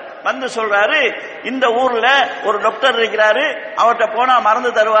வாரார், வந்து சொல்றாரு, இந்த ஊர்ல ஒரு டாக்டர் இருக்கிறாரு, அவர்கிட்ட போனா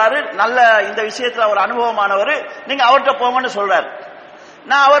மருந்து தருவாரு, நல்ல இந்த விஷயத்துல அவர் அனுபவமானவர், நீங்க அவர்கிட்ட போங்கன்னு சொல்றாரு.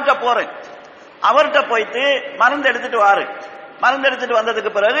 நான் அவர்கிட்ட போறேன். அவர்கிட்ட போயிட்டு மருந்து எடுத்துட்டு வாரு. மருந்து எடுத்துட்டு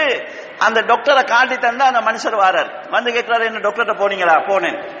வந்ததுக்கு பிறகு அந்த டாக்டரை காட்டி தந்தா அந்த மனுஷர் வாரார். வந்து கேட்கிறாரு, என்ன டாக்டர்கிட்ட போனீங்களா?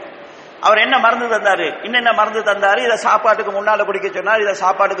 போனேன். அவர் என்ன மருந்து தந்தாரு, இன்னென்ன மருந்து தந்தாரு, இதை சாப்பாட்டுக்கு முன்னால குடிக்க சொன்னார், இதை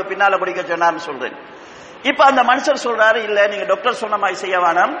சாப்பாட்டுக்கு பின்னால குடிக்க சொன்னார்னு சொல்றேன். இப்ப அந்த மனுஷர் சொல்றாரு, இல்ல நீங்க டாக்டர் சொன்ன மாதிரி செய்ய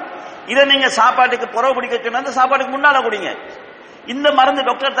வேணாம், இதை நீங்க சாப்பாட்டுக்கு புறவு குடிக்க சொன்னா அந்த சாப்பாட்டுக்கு முன்னால குடிங்க, இந்த மருந்து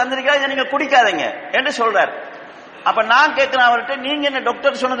டாக்டர் தந்திருக்கா, இதை நீங்க குடிக்காதீங்க என்று சொல்றாரு. அப்ப நான் கேட்கிறேன் அவர்கிட்ட, நீங்க என்ன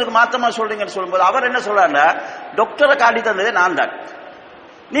டாக்டர் சொன்னதுக்கு மாத்தமா சொல்றீங்கன்னு சொல்லும்போது அவர் என்ன சொல்றாருன்னா, டாக்டரை காட்டி தந்ததே நான் தான்,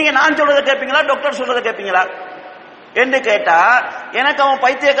 நீங்க நான் சொல்றதை கேட்பீங்களா டாக்டர் சொல்றதை கேட்பீங்களா என்று கேட்டா எனக்கு அவன்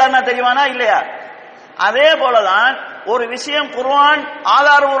பைத்தியக்காரனா தெரியுமானா இல்லையா? அதே போலதான் ஒரு விஷயம் குர்ஆன்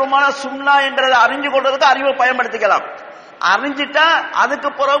ஆதாரபூர்வமான சுன்னா என்றதை அறிஞ்சு கொள்றதுக்கு அறிவை பயன்படுத்திக்கலாம். அறிஞ்சிட்டா அதுக்கு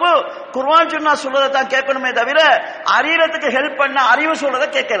பிறகு குர்ஆன் சுன்னா சொல்றதை தான் கேட்கணுமே தவிர அறியறதுக்கு ஹெல்ப் பண்ண அறிவு சொல்றதை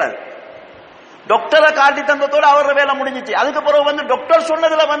கேட்கலாது. டாக்டரை காட்டி தந்ததோட அவர் வேலை முடிஞ்சிச்சு. அதுக்கு பிறகு வந்து டாக்டர்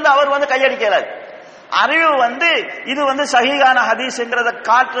சொன்னதுல வந்து அவர் வந்து கையடிக்கலாது. அறிவு வந்து இது வந்து சஹீஹான ஹதீஸ்ங்கிறத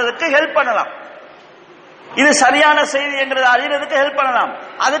காட்டுறதுக்கு ஹெல்ப் பண்ணலாம், இது சரியான செய்தி என்கிறத அறியறதுக்கு ஹெல்ப் பண்ணலாம்.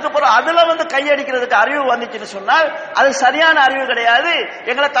 அதுக்கு பிறகு அதுல வந்து கையடிக்கிறதுக்கு அறிவு வந்துச்சுன்னு சொன்னால் அது சரியான அறிவு கிடையாது,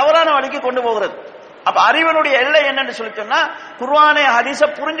 எங்களை தவறான வழிக்கு கொண்டு போகிறது. அப்ப அறிவனுடைய எல்லை என்னன்னு சொல்லி சொன்னா, குர்ஆனை ஹதீஸை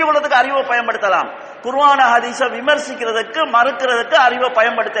புரிஞ்சு கொள்றதுக்கு அறிவை பயன்படுத்தலாம், குர்ஆன ஹதீஸை விமர்சிக்கிறதுக்கு மறுக்கிறதுக்கு அறிவை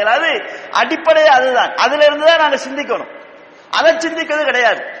பயன்படுத்தலாது. அடிப்படை அதுதான், அதுல இருந்து தான் நாங்க சிந்திக்கணும், அதை சிந்திக்கிறது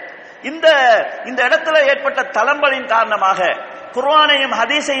கிடையாது. இந்த இடத்துல ஏற்பட்ட தளம்பலின் காரணமாக குர்ஆனையும்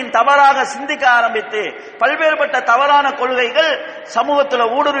ஹதீஸையும் தவறாக சிந்திக்க ஆரம்பித்து பல்வேறுபட்ட தவறான கொள்கைகள்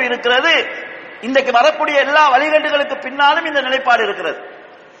சமூகத்தில் ஊடுருவி இருக்கிறது. இன்றைக்கு வரக்கூடிய எல்லா வழிகட்டுகளுக்கு பின்னாலும் இந்த நிலைப்பாடு இருக்கிறது.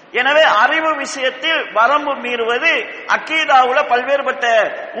 எனவே அறிவு விஷயத்தில் வரம்பு மீறுவது அக்கீதாவுல பல்வேறுபட்ட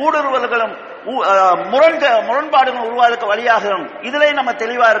ஊடுருவல்களும் முரண்பாடுகள் உருவாதுக்கு வழியாகும். இதுல நம்ம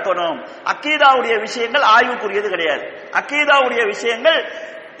தெளிவா இருக்கணும். அக்கீதாவுடைய விஷயங்கள் ஆய்வுக்குரியது கிடையாது, அக்கீதாவுடைய விஷயங்கள்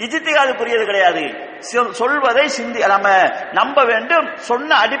இஜ்திஹாதுக்குரியது கிடையாது. சொல்வதை நம்ம நம்ப வேண்டும்,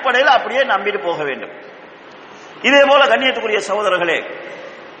 சொன்ன அடிப்படையில் அப்படியே நம்பிட்டு போக வேண்டும். இதே போல கண்ணியத்துக்குரிய சகோதரர்களே,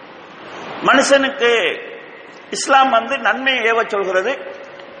 மனுஷனுக்கு இஸ்லாம் வந்து நன்மையை ஏவ சொல்கிறது,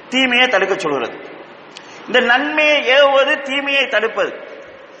 தீமையை தடுக்க சொல்கிறது. இந்த நன்மையை ஏவுவது, தீமையை தடுப்பது,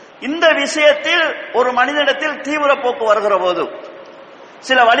 இந்த விஷயத்தில் ஒரு மனிதனிடத்தில் தீவிர போக்கு வருகிற போது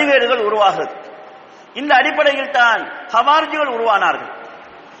சில வழிகேடுகள் உருவாகிறது. இந்த அடிப்படையில் தான் ஹவாரிஜிகள் உருவானார்கள்.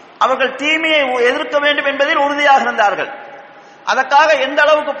 அவர்கள் தீமையை எதிர்க்க வேண்டும் என்பதில் உறுதியாக இருந்தார்கள். அதற்காக எந்த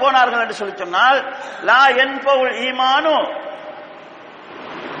அளவுக்கு போனார்கள் என்று சொல்லி சொன்னால், லா யன்ஃபவுல் ஈமானு,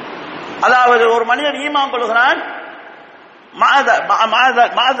 அதாவது ஒரு மனிதன் ஈமான் கொள்கிறான்,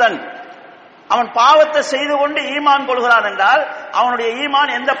 மாதன் அவன் பாவத்தை செய்து கொண்டு ஈமான் கொள்கிறான் என்றால் அவனுடைய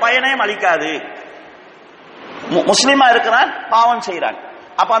ஈமான் எந்த பயனையும் அளிக்காது. முஸ்லிமா இருக்கிறான், பாவம் செய்கிறான்,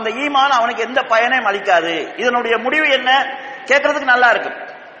 அப்ப அந்த ஈமான் அவனுக்கு எந்த பயனையும் அளிக்காது. இதனுடைய முடிவு என்ன? கேட்கறதுக்கு நல்லா இருக்கு,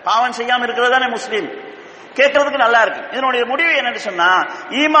 பாவம் செய்யாம இருக்கிறது தானே முஸ்லீம், கேட்கறதுக்கு நல்லா இருக்கு. இதனுடைய முடிவு என்னன்னு சொன்னா,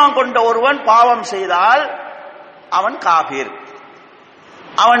 ஈமான் கொண்ட ஒருவன் பாவம் செய்தால் அவன் காபீர்,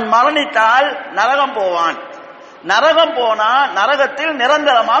 அவன் மரணித்தால் நரகம் போவான், நரகம் போனா நரகத்தில்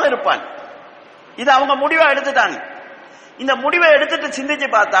நிரந்தரமாக இருப்பான். இது அவங்க முடிவா எடுத்துட்டாங்க. இந்த முடிவை எடுத்துட்டு சிந்திச்சு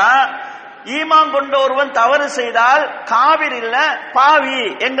பார்த்தா, ஈமான் கொண்ட ஒருவன் தவறு செய்தால் காபீர் இல்ல பாவி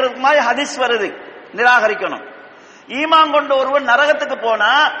என்கிறது மாதிரி ஹதீஸ் வருது, நிராகரிக்கணும். ஈமான் கொண்ட ஒருவன் நரகத்துக்கு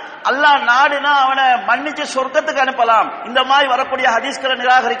போனா அல்லாஹ் நாடுனா அவனை மன்னிச்சு சொர்க்கத்துக்கு அனுப்பலாம், இந்த மாதிரி வரக்கூடிய ஹதீஸ்களை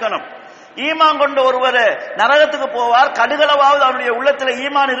நிராகரிக்கணும். ஈமான் கொண்ட ஒருவர் நரகத்துக்கு போவார், கடுகளவாவது அவனுடைய உள்ளத்தில்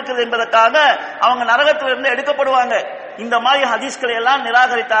ஈமான் இருக்குது என்பதற்காக அவங்க நரகத்திலிருந்து எடுக்கப்படுவாங்க, இந்த மாதிரி ஹதீஸ்களை எல்லாம்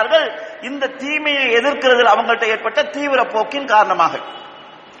நிராகரித்தார்கள். இந்த தீமையை எதிர்க்கிறதில் அவங்கள்ட்ட ஏற்பட்ட தீவிர போக்கின் காரணமாக.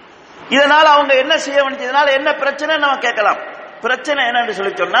 இதனால அவங்க என்ன செய்ய வேண்டியது, இதனால என்ன பிரச்சனை நம்ம கேட்கலாம். பிரச்சனை என்னன்னு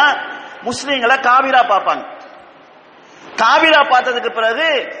சொல்லி சொன்னா, முஸ்லீம்களை காபிரா பார்ப்பாங்க. காபிரா பார்த்ததுக்கு பிறகு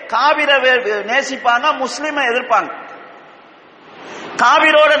காபிரை நேசிப்பாங்க, முஸ்லிமை எதிர்ப்பாங்க.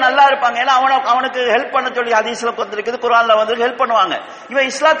 காபிரோட நல்லா இருப்பாங்க, ஏன்னா அவனுக்கு ஹெல்ப் பண்ண சொல்லி ஹதீஸ்ல வந்திருக்குது, குர்ஆன்ல வந்து ஹெல்ப் பண்ணுவாங்க. இவன்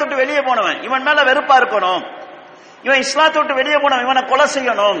இஸ்லாத்தை விட்டு வெளியே போனவன், இவன் மேல வெறுப்பா இருக்கணும், இவன் இஸ்லாத்தை விட்டு வெளியே போனவன், இவனை கொலை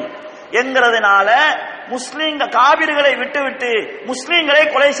செய்யணும் என்கிறதுனால முஸ்லீம்க காபிர்களை விட்டு விட்டு முஸ்லீம்களை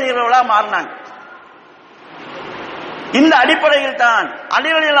கொலை செய்கிறவர்களா மாறினாங்க. இந்த அடிப்படையில் தான் அலி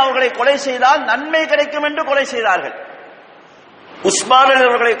ரலியல்லாஹு அவர்களை கொலை செய்தால் நன்மை கிடைக்கும் என்று கொலை செய்தார்கள். உஸ்மான்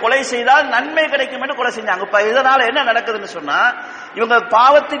அவர்களை கொலை செய்தால் நன்மை கிடைக்கும் என்று கொலை செஞ்சாங்க. இப்ப இதனால என்ன நடக்குதுன்னு சொன்னா, இவங்க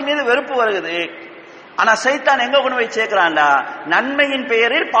பாவத்தின் மீது வெறுப்பு வருகிறது. ஆனா சைத்தான் எங்க கொண்டு போய் சேர்க்கிறான்டா, நன்மையின்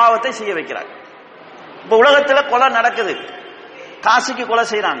பெயரில் பாவத்தை செய்ய வைக்கிறான். இப்ப உலகத்துல கொலை நடக்குது, காசிக்கு கொலை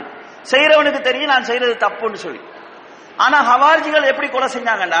செய்யறாங்க, செய்யறவனுக்கு தெரியும் நான் செய்யறது தப்புன்னு சொல்லி. ஆனா ஹவாரிஜிகள் எப்படி கொலை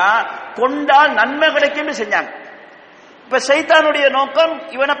செஞ்சாங்கன்னா, கொண்டால் நன்மை கிடைக்கும் செஞ்சாங்க. இப்ப சைத்தானுடைய நோக்கம்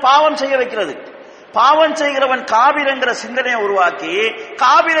இவனை பாவம் செய்ய வைக்கிறது. பாவம் செய்கிறவன் காபிர் என்கிற சிந்தனையை உருவாக்கி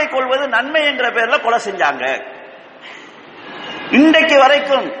காபிரை கொள்வது நன்மை என்கிற பேர்ல கொலை செஞ்சாங்க. இன்றைக்கு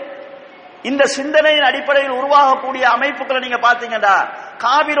வரைக்கும் இந்த சிந்தனையின் அடிப்படையில் உருவாகக்கூடிய அமைப்புகளை நீங்க பாத்தீங்கன்னா,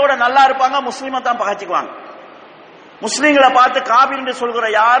 காபிரோட நல்லா இருப்பாங்க, முஸ்லீமை தான் பகைச்சுக்குவாங்க. முஸ்லீம்களை பார்த்து காபிர் என்று சொல்கிற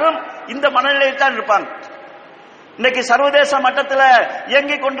யாரும் இந்த மனநிலையில் தான் இருப்பாங்க. இன்னைக்கு சர்வதேச மட்டத்தில்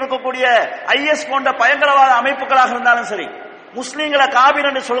இயங்கிக் கொண்டிருக்கக்கூடிய ஐஎஸ் போன்ற பயங்கரவாத அமைப்புகளாக இருந்தாலும் சரி, முஸ்லீம்களை காபிர்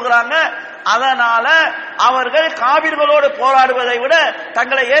என்று சொல்கிறாங்க. அதனால அவர்கள் காபிர்களோடு போராடுவதை விட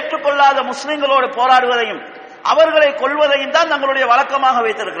தங்களை ஏற்றுக்கொள்ளாத முஸ்லீம்களோடு போராடுவதையும் அவர்களை கொள்வதையும் தான் தங்களுடைய வழக்கமாக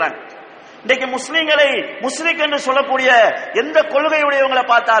வைத்திருக்கிறாங்க. இன்றைக்கு முஸ்லீம்களை முஸ்லிக் என்று சொல்லக்கூடிய எந்த கொள்கையுடையவங்களை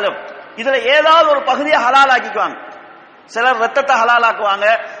பார்த்தாலும் இதுல ஏதாவது ஒரு பகுதியை ஹலால் ஆக்கிக்குவாங்க. சிலர் ரத்தத்தை ஹலால் ஆக்குவாங்க,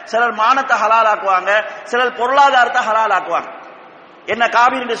 சிலர் மானத்தை ஹலால் ஆக்குவாங்க, சிலர் பொருளாதாரத்தை ஹலால் ஆக்குவாங்க. என்ன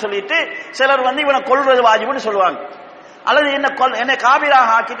காபீர் என்று சொல்லிட்டு சிலர் இவனை கொல்வது வாஜிப்னு சொல்லுவாங்க. அல்லது என்ன காபீராக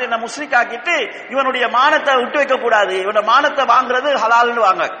ஆக்கிட்டு என்ன முஸ்லிக் ஆக்கிட்டு இவனுடைய மானத்தை விட்டு வைக்க கூடாது, இவனுடைய மானத்தை வாங்குறது ஹலால்னு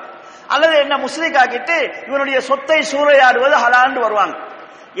வாங்க. அல்லது என்ன முஸ்லிக் ஆக்கிட்டு இவனுடைய சொத்தை சூறையாடுவது ஹலால்னு வருவாங்க.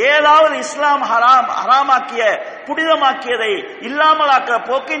 ஏதாவது இஸ்லாம் ஹராமாக்கிய புனிதமாக்கியதை இல்லாமலாக்குற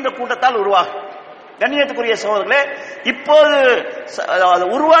போக்கு இந்த கூட்டத்தால் உருவாகும். கண்ணியத்துக்குரிய சகோதரர்களே, இப்போது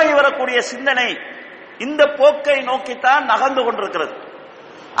உருவாகி வரக்கூடிய சிந்தனை இந்த போக்கை நோக்கித்தான் நகர்ந்து கொண்டிருக்கிறது.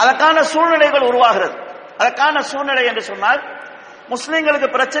 அதற்கான சூழ்நிலைகள் உருவாகிறது. அதற்கான சூழ்நிலை என்று சொன்னால், முஸ்லிம்களுக்கு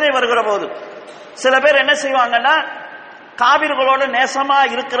பிரச்சனை வருகிற போது சில பேர் என்ன செய்வாங்கன்னா, காபிர்களோடு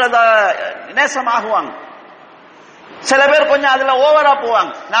நேசமாகுவாங்க. சில பேர் கொஞ்சம் அதுல ஓவரா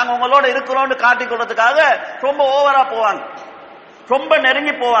போவாங்க. நாங்க உங்களோட இருக்கிறோம்னு காட்டிக் கொள்றதுக்காக ரொம்ப ஓவரா போவாங்க, ரொம்ப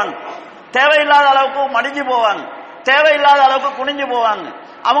நெருங்கி போவாங்க, தேவையில்லாத அளவுக்கு மடிஞ்சு போவாங்க, தேவையில்லாத அளவுக்கு குனிஞ்சு போவாங்க.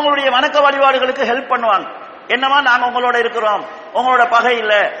 அவங்களுடைய வணக்க வழிபாடுகளுக்கு ஹெல்ப் பண்ணுவாங்க. என்னமா நாங்க உங்களோட இருக்கிறோம், உங்களோட பகை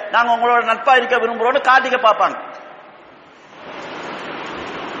இல்ல, நாங்க உங்களோட நட்பா இருக்க விரும்புறோம்னு காட்டிக்க பார்ப்பாங்க.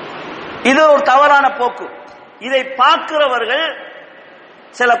 இது ஒரு தவறான போக்கு. இதை பார்க்கிறவர்கள்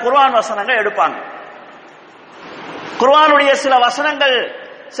சில குர்ஆன் வசனங்கள் எடுப்பாங்க. குர்ஆனுடைய சில வசனங்கள்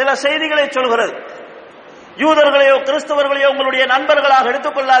சில செய்திகளை சொல்கிறது. யூதர்களையோ கிறிஸ்தவர்களையோ உங்களுடைய நண்பர்களாக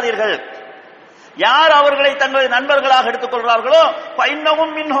எடுத்துக் கொள்ளாதீர்கள். யார் அவர்களை தங்களது நண்பர்களாக எடுத்துக் கொள்கிறார்களோ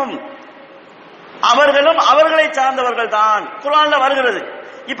ஃபைன்னஹும் மின்ஹும், அவர்களும் அவர்களை சார்ந்தவர்கள் தான் குர்ஆன்ல வருகிறது.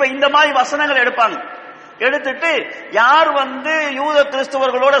 இப்ப இந்த மாதிரி வசனங்கள் எடுப்பாங்க. எடுத்துட்டு யார் யூத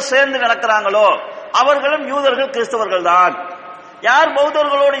கிறிஸ்தவர்களோட சேர்ந்து நடக்கிறாங்களோ அவர்களும் யூதர்கள் கிறிஸ்தவர்கள் தான், யார்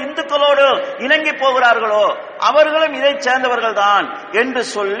பௌத்தர்களோடு இந்துக்களோடு இணங்கி போகிறார்களோ அவர்களும் இதை சேர்ந்தவர்கள் தான் என்று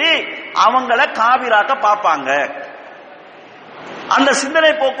சொல்லி அவங்கள காபிராக்க பார்ப்பாங்க. அந்த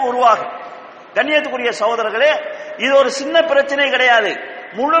சிந்தனை போக்கு உருவாகும். கண்ணியத்துக்குரிய சகோதரர்களே, இது ஒரு சின்ன பிரச்சனை கிடையாது,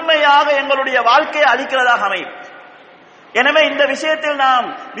 முழுமையாக எங்களுடைய வாழ்க்கையை அளிக்கிறதாக அமையும். எனவே இந்த விஷயத்தில் நாம்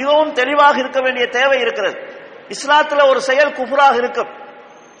மிகவும் தெளிவாக இருக்க வேண்டிய தேவை இருக்கிறது. இஸ்லாத்துல ஒரு செயல் குஃப்ராக இருக்கும்,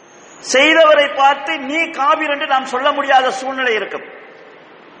 செய்தவரை பார்த்து நீ காபீர் என்று நாம் சொல்ல முடியாத சூழ்நிலை இருக்கும்.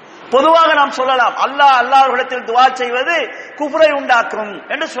 பொதுவாக நாம் சொல்லலாம், அல்லாஹ்விடத்தில் துஆ செய்வது குஃப்ரை உண்டாக்கும்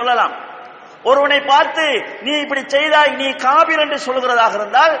என்று சொல்லலாம். ஒருவனை பார்த்து நீ இப்படி செய்தாய் நீ காபீர் என்று சொல்கிறதாக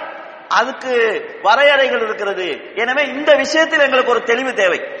இருந்தால் அதுக்கு வரையறைகள் இருக்கிறது. எனவே இந்த விஷயத்தில் எங்களுக்கு ஒரு தெளிவு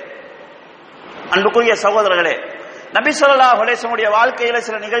தேவை. அன்புக்குரிய சகோதரர்களே, நபி ஸல்லல்லாஹு அலைஹி வஸல்லம் வாழ்க்கையில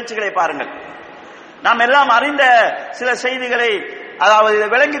சில நிகழ்ச்சிகளை பாருங்கள். நாம் எல்லாம் அறிந்த சில செய்திகளை அதாவது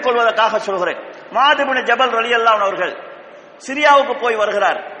விளங்கிக் கொள்வதற்காக சொல்கிறேன். முஆத் இப்னு ஜபல் ரலியல்லாஹு அன்ஹு அவர்கள் சிரியாவுக்கு போய்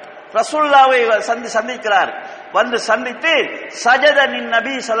வருகிறார். ரசூலுல்லாஹ்வை சந்திக்கிறார். சந்தித்து சஜத நின்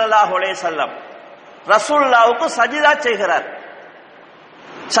நபி ஸல்லல்லாஹு அலைஹி வஸல்லம், ரசூலுல்லாஹ்வுக்கு சஜிதா செய்கிறார்.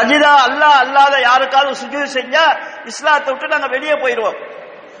 சஜிதா அல்லாத யாருக்காவது சுஜூத் செஞ்சா இஸ்லாத்தை விட்டு நாங்க வெளியே போயிடுவோம்.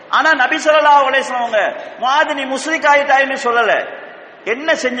 ஆனா நபி ஸல்லல்லாஹு அலைஹி வஸல்லம் முஆத் நீ முஸ்லிக் ஆயிட்டாய்னு சொல்லல, என்ன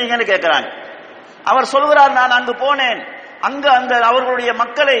செஞ்சீங்கன்னு கேட்கிறாங்க. அவர் சொல்கிறார், நான் அங்கு போனேன், அங்க அவர்களுடைய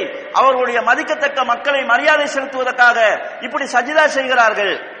மக்களை, அவர்களுடைய மதிக்கத்தக்க மக்களை மரியாதை செலுத்துவதற்காக இப்படி சஜிதா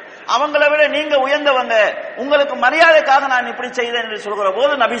செய்கிறார்கள், அவங்களை விட நீங்க உயர்ந்தவங்க, உங்களுக்கு மரியாதைக்காக நான் இப்படி செய்தேன் என்று சொல்கிற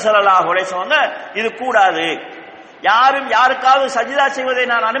போது நபி ஸல்லல்லாஹு அலைஹி வஸல்லம் இது கூடாது, யாரும் யாருக்காவது சஜிதா செய்வதை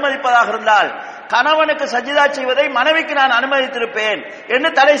நான் அனுமதிப்பதாக இருந்தால் கணவனுக்கு சஜிதா செய்வதை மனைவிக்கு நான் அனுமதித்திருப்பேன் என்று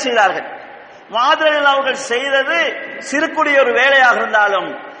தடை செய்தார்கள். முஆத் ரலியல்லாஹு அவர்கள் செய்தது சிறுக்குடிய ஒரு வேலையாக இருந்தாலும்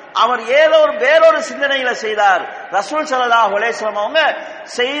அவர் ஏதோ வேறொரு சிந்தனையில செய்தார். ரசூல் ஸல்லல்லாஹு அலைஹி வஸல்லம் அவங்க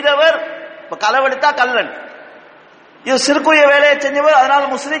செய்தவர் களவெடுத்தா கல்லன், இது சிறுக்குரிய வேலையை செஞ்சவர், அதனால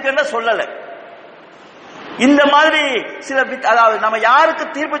முஸ்லிக் என்று சொல்லல. இந்த மாதிரி சில அதாவது நம்ம யாருக்கு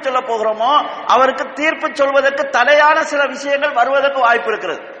தீர்ப்பு சொல்ல போகிறோமோ அவருக்கு தீர்ப்பு சொல்வதற்கு தடையான சில விஷயங்கள் வருவதற்கு வாய்ப்பு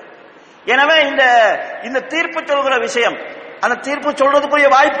இருக்கிறது. எனவே இந்த தீர்ப்பு சொல்கிற விஷயம், அந்த தீர்ப்பு சொல்றதுக்குரிய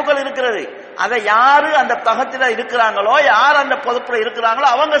வாய்ப்புகள் இருக்கிறது. அதை யாரு அந்த தகத்தில இருக்கிறாங்களோ, யார் அந்த பொறுப்புல இருக்கிறாங்களோ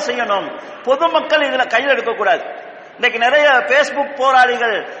அவங்க செய்யணும். பொதுமக்கள் இதுல கையில் எடுக்கக்கூடாது. இன்னைக்கு நிறைய பேஸ்புக்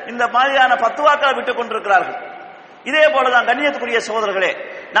போராளிகள் இந்த மாதிரியான பத்துவாக்களை விட்டுக் கொண்டிருக்கிறார்கள். இதே போலதான் கண்ணியத்துக்குரிய சகோதரர்களே,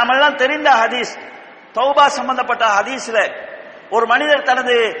 நாம் எல்லாம் தெரிந்த ஹதீஸ், தௌபா சம்பந்தப்பட்ட ஹதீஸ்ல ஒரு மனிதர்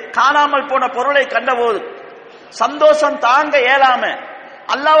தனது காணாமல் போன பொருளை கண்டபோது சந்தோஷம் தாங்க இயலாம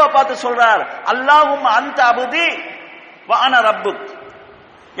அல்லாஹ்வை பார்த்து சொல்றார், அல்லாஹும்ம அன்த அபுதி வ அன ரப்புக்.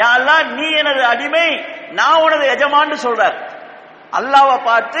 யா அல்லாஹ், நீ எனது அடிமை, நான் உனது எஜமான்னு சொல்றார். அல்லாஹ்வை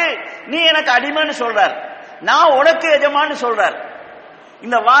பார்த்து நீ எனக்கு அடிமைன்னு சொல்றார், நான் உனக்கு எஜமான்னு சொல்றார்.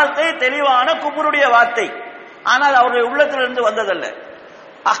 இந்த வார்த்தை தெளிவான குஃபருடைய வார்த்தை. ஆனால் அவருடைய உள்ளத்திலிருந்து வந்ததல்ல.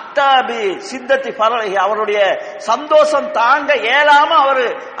 அக்தாபி சித்தத்தி ஃபரஹி, அவருடைய சந்தோஷம் தாங்க இயலாம அவரு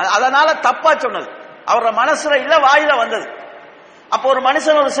அதனால தப்பா சொன்னது. அவரோட மனசுல இல்ல, வாயில வந்தது. அப்போ ஒரு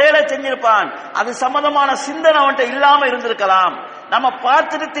மனுஷன் ஒரு செயலை செஞ்சிருப்பான், அது சம்பந்தமான சிந்தனை அவன்கிட்ட இல்லாம இருந்திருக்கலாம். நம்ம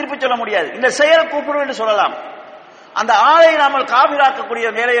பார்த்துட்டு தீர்ப்பு சொல்ல முடியாது. இந்த செயல் கூப்பிடும் என்று சொல்லலாம். அந்த ஆளை நாம காபிராக்கக்கூடிய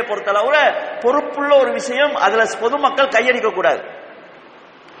வேலையை பொறுத்தளவுல பொறுப்புள்ள ஒரு விஷயம், அதுல பொதுமக்கள் கையடிக்க கூடாது.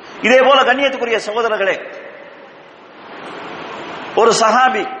 இதே போல கண்ணியத்துக்குரிய சகோதரர்களே, ஒரு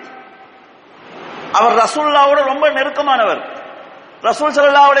சஹாபி, அவர் ரசூலுல்லாஹ்வோட ரொம்ப நெருக்கமானவர். ரசூல்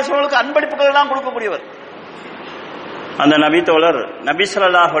ஸல்லல்லாஹு அலைஹி வஸல்லம் அன்பளிப்புகள் எல்லாம் கொடுக்கக்கூடியவர். அந்த நபி தோழர் நபி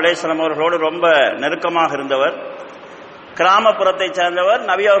ஸல்லல்லாஹு அலைஹி வஸல்லம் அவர்களோடு ரொம்ப நெருக்கமாக இருந்தவர். கிராமப்புறத்தை சேர்ந்தவர்.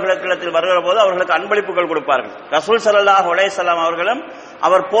 நபி அவர்களிடத்தில் வருகிற போது அவர்களுக்கு அன்பளிப்புகள் கொடுப்பார்கள். ரசூல் ஸல்லல்லாஹு அலைஹி வஸல்லம் அவர்களும்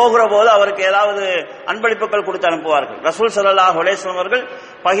அவர் போகிற போது அவருக்கு ஏதாவது அன்பளிப்புகள் கொடுத்து அனுப்புவார்கள். ரசூல் ஸல்லல்லாஹு அலைஹி வஸல்லம் அவர்கள்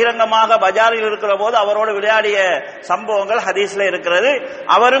பகிரங்கமாக பஜாரில் இருக்கிற போது அவரோடு விளையாடிய சம்பவங்கள் ஹதீஸ்ல இருக்கிறது.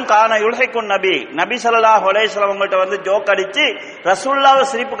 அவரும் கான யுல்ஹிகுன் நபி ஸல்லல்லாஹு அலைஹி வஸல்லம் அவங்கள்ட்ட வந்து ஜோக் அடிச்சு ரசூலுல்லாஹ்வை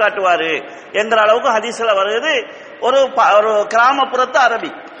சிரிப்பு காட்டுவாரு என்ற அளவுக்கு ஹதீஸ்ல வருது. ஒரு கிராமப்புறத்து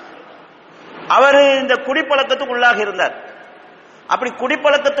அரபி, அவர் இந்த குடிப்பழக்கத்துக்கு உள்ளாகி இருந்தார். அப்படி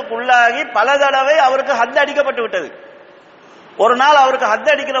குடிப்பழக்கத்துக்கு உள்ளாகி பல தடவை அவருக்கு ஹத் அடிக்கப்பட்டு விட்டது. ஒரு நாள் அவருக்கு ஹத்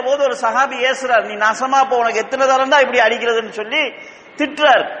அடிக்கிற போது ஒரு சஹாபி ஏசுறார், நீ நாசமா போ, உனக்கு எத்தனை தரம் தான் இப்படி அடிக்கிறதுன்னு சொல்லி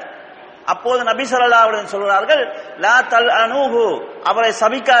திட்டுறார். அப்போது நபி ஸல்லல்லாஹு அலைஹி வஸல்லம் சொல்றார்கள், லா தல் அனூஹு, அவரை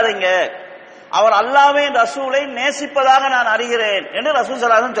சபிக்காதீங்க, அவர் அல்லாஹ்வின் ரசூலை நேசிப்பதாக நான் அறிகிறேன் என்று ரசூல்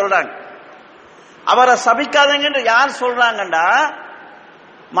ஸல்லல்லாஹு அலைஹி வஸல்லம் சொல்றாங்க. அவரை சபிக்காதீங்க என்று யார் சொல்றாங்கண்டா,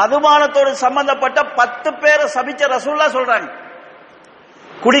 மதுபானத்தோடு சம்பந்தப்பட்ட 10 பேரை சபிச்ச ரசூலுல்லாஹ் சொல்றாங்க.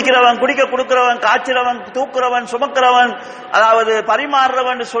 குடிக்கிறவன், குடிக்க கொடுக்கிறவன், காய்ச்சிறவன், தூக்குறவன், சுமக்கிறவன், அதாவது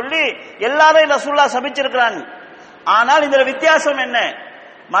பரிமாறுறவன் சொல்லி எல்லாரையும் ரசூலுல்லாஹ் சபிச்சிருக்கிறாங்க. ஆனால் இந்த வித்தியாசம் என்ன?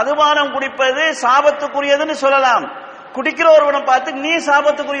 மதுபானம் குடிப்பது சாபத்துக்குரியதுன்னு சொல்லலாம், குடிக்கிற ஒருவனை பார்த்து நீ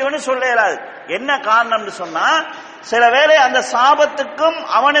சாபத்துக்குரியவன்னு சொல்ல இயலாது. என்ன காரணம்னு சொன்னா, சில வேளை அந்த சாபத்துக்கும்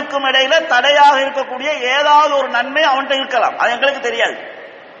அவனுக்கும் இடையில தடையாக இருக்கக்கூடிய ஏதாவது ஒரு நன்மை அவன்கிட்ட இருக்கலாம், அது எங்களுக்கு தெரியாது.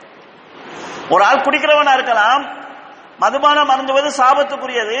 ஒரு ஆள் குடிக்கிறவனா இருக்கலாம், மதுபானம் அருந்துவது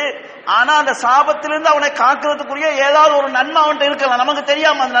சாபத்துக்குரியது, ஆனா அந்த சாபத்திலிருந்து அவனை காக்கிறதுக்குரிய ஏதாவது ஒரு நன்மை அவன்கிட்ட இருக்கலாம், நமக்கு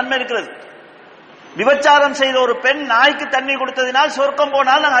தெரியாம அந்த நன்மை இருக்கிறது. விபச்சாரம் செய்த ஒரு பெண் நாய்க்கு தண்ணி கொடுத்ததினால் சொர்க்கம்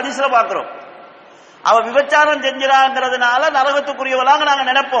போனால் நாங்க ஹதீஸ்ல பார்க்கிறோம். அவ விபச்சாரம் செஞ்சிராங்கிறதுனால நரகத்துக்குரியவளாக நாங்க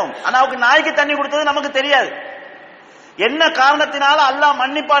நினைப்போம், ஆனா அவருக்கு நாய்க்கு தண்ணி கொடுத்தது நமக்கு தெரியாது. என்ன காரணத்தினால அல்லாஹ்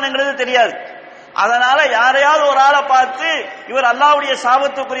மன்னிப்பானுங்கிறது தெரியாது. அதனால யாரையாவது ஒரு ஆளை பார்த்து இவர் அல்லாஹ்வுடைய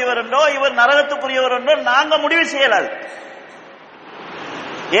சாபத்துக்குரியவர் என்றோ இவர் நரகத்துக்குரியவர் என்றோ நாங்க முடிவு செய்யலாது.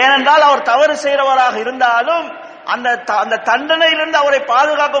 ஏனென்றால் அவர் தவறு செய்கிறவராக இருந்தாலும் அந்த தண்டனையிலிருந்து அவரை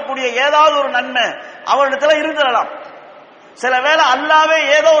பாதுகாக்கக்கூடிய ஏதாவது ஒரு நன்மை அவரிடத்துல இருந்திடலாம். சில வேளை அல்லாஹ்வே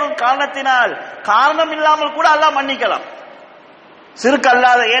ஏதோ ஒரு காரணத்தினால், காரணம் இல்லாமல் கூட அல்லாஹ் மன்னிக்கலாம். சிறுக்கு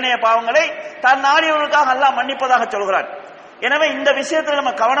அல்லாத ஏனைய பாவங்களை தன் நாடியவர்களுக்காக அல்லாஹ் மன்னிப்பதாக சொல்கிறான். எனவே இந்த விஷயத்தில்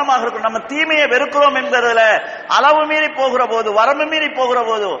நம்ம கவனமாக இருக்கணும். நம்ம தீமையை வெறுக்கிறோம் என்பதில் அளவு மீறி போகிற போது, வரம்பு மீறி போகிற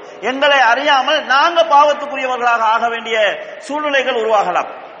போது எங்களை அறியாமல் நாங்க பாவத்துக்குரியவர்களாக ஆக வேண்டிய சூழ்நிலைகள்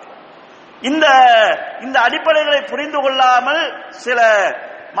உருவாகலாம். இந்த அடிப்படைகளை புரிந்து கொள்ளாமல் சில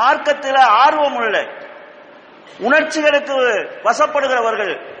மார்க்கத்தில் ஆர்வம் உள்ள உணர்ச்சிகளுக்கு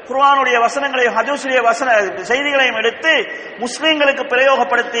வசப்படுகிறவர்கள் குர்ஆனுடைய வசனங்களையும் ஹதீஸுடைய செய்திகளையும் எடுத்து முஸ்லிம்களுக்கு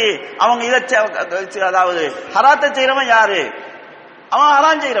பிரயோகப்படுத்தி அவங்க அதாவது ஹராத்தை செய்யறவன் யாரு, அவன்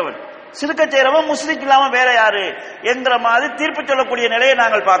ஹராம் செய்யறவன், சிறுக்க செய்யறவன் முஸ்லிம் இல்லாம வேற யாரு என்கிற மாதிரி தீர்ப்பு சொல்லக்கூடிய நிலையை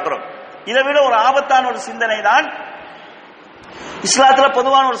நாங்கள் பார்க்கிறோம். இதை விட ஒரு ஆபத்தான ஒரு சிந்தனை தான் இஸ்லாத்துல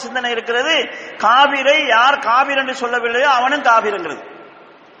பொதுவான ஒரு சிந்தனை இருக்கிறது. காபிரை யார் காபிர் என்று சொல்லவில்லையோ அவனும் காபிர்ங்கிறது.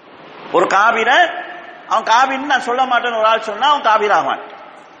 ஒரு காபிரை அவன் காபின்னு நான் சொல்ல மாட்டேன்னு ஒரு ஆள் சொன்னா அவன் காபிர் ஆவான்.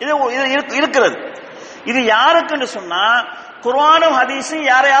 இது இருக்கிறது. இது யாருக்குன்னு சொன்னா குர்ஆனும் ஹதீஸும்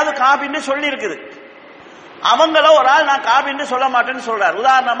யாரையாவது காபின்னு சொல்லி இருக்குது. அவங்கள ஒரு ஆள் நான் காபின்னு சொல்ல மாட்டேன்னு சொல்றார்.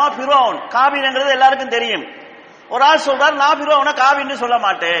 உதாரணமா ஃபிரௌன் காபின்ங்கிறது எல்லாருக்கும் தெரியும். ஒரு ஆள் சொல்றார் நான் ஃபிரௌனை காபின்னு சொல்ல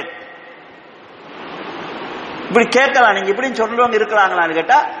மாட்டேன். இப்படி கேட்கலாம், நீங்க இப்படி சொல்றவங்க இருக்கிறாங்களான்னு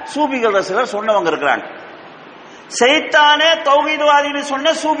கேட்டா சூபிகள் சிலர் சொன்னவங்க இருக்கிறாங்க. சைத்தானே தௌஹீத்வாதின்னு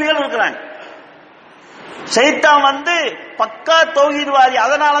சொன்ன சூபிகள் இருக்கிறாங்க. சைத்தான் பக்கா தௌஹீத்வாதி,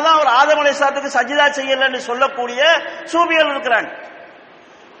 அதனாலதான் அவர் ஆதம் அலைஹிஸ்ஸலாத்துக்கு சஜிதா செய்யலன்னு சொல்லக்கூடிய சூபிகள் இருக்கிறாங்க.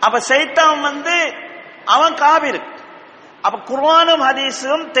 அப்ப சைத்தான் அவன் காபிர். அப்ப குர்ஆனும்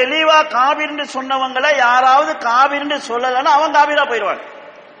ஹதீஸும் தெளிவா காபிர்னு சொன்னவங்களை யாராவது காபிர்னு சொல்லலன்னா அவன் காபிரா போயிடுவாங்க.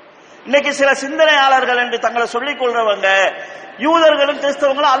 இன்னைக்கு சில சிந்தனையாளர்கள் என்று தங்களை சொல்லிக் கொள்றவங்க யூதர்களும்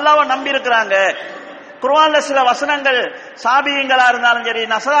கிறிஸ்தவங்களும் அல்லாஹ்வை நம்பி இருக்கிறாங்க. குர்ஆன்ல சில வசனங்கள் சாபியங்களா இருந்தாலும் சரி,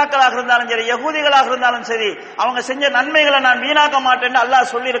 நசராக்களாக இருந்தாலும் சரி, யகூதிகளாக இருந்தாலும் சரி, அவங்க செஞ்ச நன்மைகளை நான் வீணாக்க மாட்டேன்னு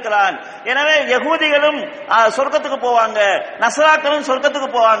அல்லாஹ் சொல்லி இருக்கிறான். எனவே யகூதிகளும் சொர்க்கத்துக்கு போவாங்க, நசராக்களும் சொர்க்கத்துக்கு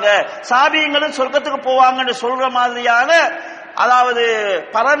போவாங்க, சாபியங்களும் சொர்க்கத்துக்கு போவாங்கன்னு சொல்ற மாதிரியான அதாவது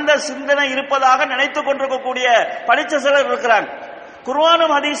பரந்த சிந்தனை இருப்பதாக நினைத்துக் கொண்டிருக்கக்கூடிய படிச்ச சிலர் இருக்கிறாங்க.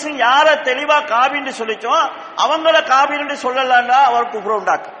 குர்ஆனும் ஹதீஸும் யார தெளிவா காபின்னு சொல்லிச்சோ அவங்கள காபின்னு சொல்லலன்னா அவர் குஃப்ர்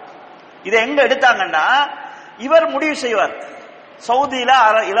உண்டாக்கும். இதை எங்க எடுத்தாங்கன்னா இவர் முடிவு செய்வார். சவுதியில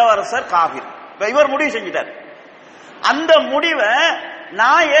இளவரசர் காபிர், இவர் முடிவு செஞ்சிட்டார். அந்த முடிவை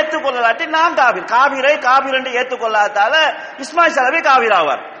நான் ஏற்றுக்கொள்ளலாட்டி நான் காபிர், காபிரை காபிர் என்று ஏற்றுக்கொள்ளாதால இஸ்மாயில் சலபி காபிர்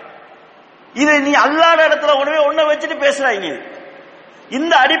ஆவார். இது நீ அல்லாத இடத்துல ஒண்ணு வச்சுட்டு பேசுறாங்க.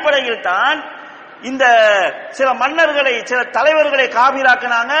 இந்த அடிப்படையில் தான் இந்த சில மன்னர்களை சில தலைவர்களை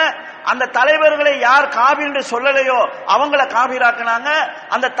காபிராக்குனாங்க. அந்த தலைவர்களை யார் காபீர் என்று சொல்லலையோ அவங்கள காபீராக்குனாங்க.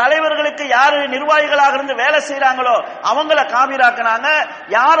 அந்த தலைவர்களுக்கு யாரு நிர்வாகிகளாக இருந்து வேலை செய்யறாங்களோ அவங்கள காபீராக்குனாங்க.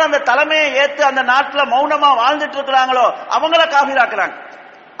 யார் அந்த தலைமையை ஏத்து அந்த நாட்டுல மௌனமா வாழ்ந்துட்டு இருக்கிறாங்களோ அவங்கள காபீராக்குறாங்க.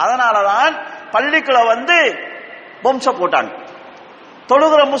 அதனாலதான் பள்ளிக்குள்ள பொம்ச போட்டாங்க.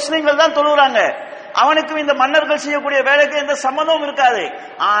 தொழுகிற முஸ்லிம்கள் தான் தொழுகிறாங்க. அவனுக்கும் இந்த மன்னர்கள் செய்யக்கூடிய வேலைக்கு எந்த சம்மந்தமும் இருக்காது.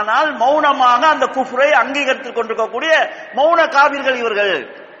 ஆனால் மௌனமாக அந்த குஃப்ரை அங்கீகரித்துக் கொண்டிருக்கக்கூடிய மௌன காபீர்கள் இவர்கள்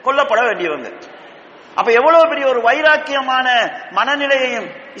கொல்லப்பட வேண்டியவங்க. அப்ப எவ்வளவு பெரிய ஒரு வைராக்கியமான மனநிலையையும்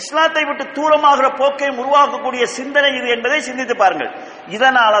இஸ்லாத்தை விட்டு தூரமாகிற போக்கையும் உருவாக்கக்கூடிய சிந்தனை இது என்பதை சிந்தித்து பாருங்கள்.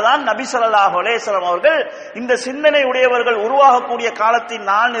 இதனாலதான் நபி ஸல்லல்லாஹு அலைஹி வஸல்லம் அவர்கள் இந்த சிந்தனை உடையவர்கள் உருவாகக்கூடிய காலத்தில்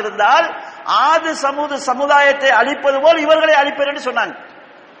நான் இருந்தால் ஆது சமுதாயத்தை அழிப்பது போல் இவர்களை அழிப்பேன் என்று சொன்னாங்க.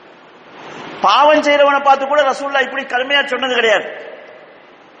 பாவம் செய்யறவனை பார்த்து கூட ரசூலுல்லாஹ் இப்படி கடுமையா சொன்னது கிடையாது.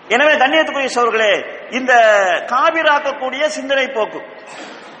 எனவே கண்ணியத்துக்குரிய சகோதரர்களே, இந்த காபிராக்கக்கூடிய சிந்தனை போக்கு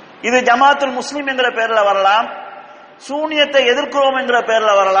இது ஜமாத்துல் முஸ்லிம் என்கிற பெயர்ல வரலாம், சூனியத்தை எதிர்க்கிறோம் என்கிற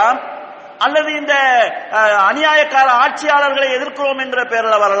பெயர்ல வரலாம், அல்லது இந்த அநியாயக்கார ஆட்சியாளர்களை எதிர்க்கிறோம் என்கிற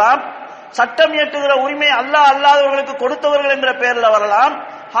பெயர்ல வரலாம், சட்டம் இயற்றுகிற உரிமை அல்லாஹ் அல்லாதவர்களுக்கு கொடுத்தவர்கள் என்கிற பெயர்ல வரலாம்,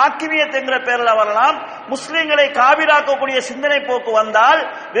 ஹாக்கிமியத் என்கிற பெயர்ல வரலாம். முஸ்லிம்களை காபிராக்கக்கூடிய சிந்தனை போக்கு வந்தால்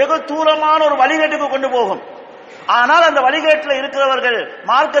வெகு தூரமான ஒரு வழிகேட்டுக்கு கொண்டு போகும். ஆனால் அந்த வழிகேட்டில் இருக்கிறவர்கள்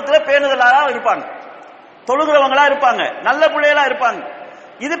மார்க்கத்தில் பேணுதலாக இருப்பாங்க, தொழுகிறவங்களா இருப்பாங்க, நல்ல பிள்ளைகளா இருப்பாங்க.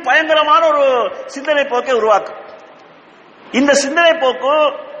 இது பயங்கரமான ஒரு சிந்தனை போக்கை உருவாக்கும். இந்த சிந்தனை போக்கு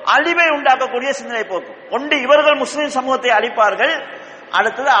அழிவை உண்டாக்கக்கூடிய சிந்தனை போக்கு. ஒன்று இவர்கள் முஸ்லிம் சமூகத்தை அழிப்பார்கள்,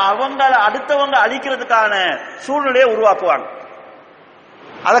 அடுத்தது அடுத்தவங்க அழிக்கிறதுக்கான சூழ்நிலையை உருவாக்குவாங்க.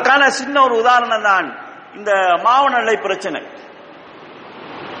 அதற்கான சின்ன ஒரு உதாரணம் தான் இந்த மாவனல்லை பிரச்சனை.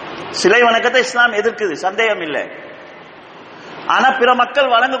 சிலை வணக்கத்தை இஸ்லாம் எதிர்க்குது, சந்தேகம் இல்லை. ஆனா பிற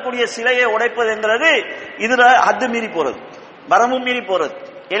மக்கள் வழங்கக்கூடிய சிலையை உடைப்பது என்கிறது இதுல ஹத்து மீறி போறது, வரம்பு மீறி போறது,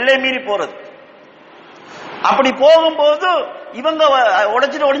 எல்லை மீறி போறது. அப்படி போகும்போது இவங்க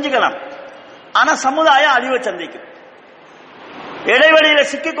உடைச்சிட்டு ஒளிஞ்சுக்கலாம். ஆனா சமுதாயம் அழிவை சந்திக்கும். இடைவெளியில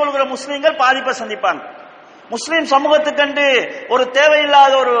சிக்கிக் கொள்கிற முஸ்லீம்கள் பாதிப்பை சந்திப்பாங்க. முஸ்லீம் சமூகத்துக்கென்று ஒரு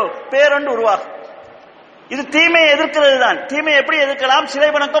தேவையில்லாத ஒரு பேரண்டு உருவாகும். இது தீமையை எதிர்க்கிறது தான். தீமையை எப்படி எதிர்க்கலாம்? சிலை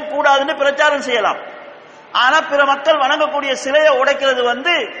வணக்கம் கூடாதுன்னு பிரச்சாரம் செய்யலாம். ஆனா பிற மக்கள் வணங்கக்கூடிய சிலையை உடைக்கிறது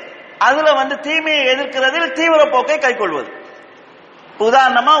அதுல தீமையை எதிர்க்கிறதில் தீவிர போக்கை கைக்கொள்வது.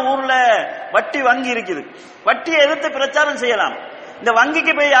 உதாரணமா ஊர்ல வட்டி வங்கி இருக்குது, வட்டியை எதிர்த்து பிரச்சாரம் செய்யலாம். இந்த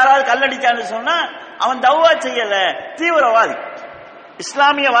வங்கிக்கு போய் யாராவது கல்லடிச்சான்னு சொன்னா அவன் தௌவா செய்யல, தீவிரவாதி,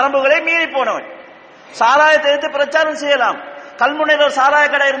 இஸ்லாமிய வரம்புகளை மீறி போனவன். சாராயத்தை எடுத்து பிரச்சாரம் செய்யலாம். கல்முனையில் ஒரு சாராய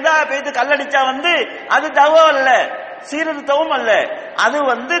கடை இருந்தா போயிட்டு கல்லடிச்சா அது தவா அல்ல, சீர்திருத்தமும் அல்ல,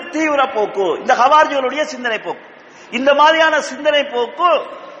 அது தீவிர போக்கு, இந்த ஹவாரிஜிகளுடைய சிந்தனை போக்கு. இந்த மாதிரியான சிந்தனை போக்கு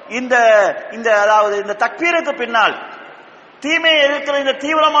அதாவது இந்த தக்பீருக்கு பின்னால், தீமையை எதிர்க்கிற இந்த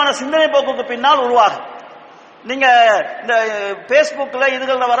தீவிரமான சிந்தனை போக்குக்கு பின்னால் உருவாகும். நீங்க இந்த பேஸ்புக்ல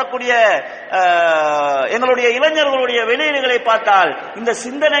இதுகள்ல வரக்கூடிய எங்களுடைய இளைஞர்களுடைய வெளியீடுகளை பார்த்தால் இந்த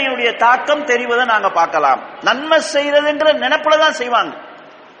சிந்தனையுடைய தாக்கம் தெரிவதை நாங்க பார்க்கலாம். நன்மை செய்யறதுங்கிற நினைப்புல தான் செய்வாங்க,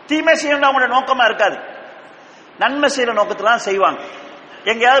 தீமை செய்யணும் அவங்களோட நோக்கமா இருக்காது. நன்மை செய்யற நோக்கத்துல செய்வாங்க.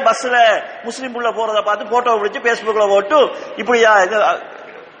 எங்கேயாவது பஸ்ல முஸ்லீம் புள்ள போறத பார்த்து போட்டோ பிடிச்சு பேஸ்புக்ல போட்டு இப்படியா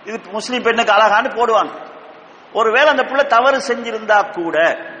இது முஸ்லீம் பெண்ணுக்கு அழகான்னு போடுவாங்க. ஒருவேளை அந்த புள்ள தவறு செஞ்சிருந்தா கூட,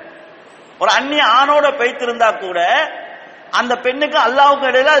 ஒரு அந்நிய ஆணோட பேய்த்திருந்தா கூட, அந்த பெண்ணுக்கு அல்லாஹ்வுக்கு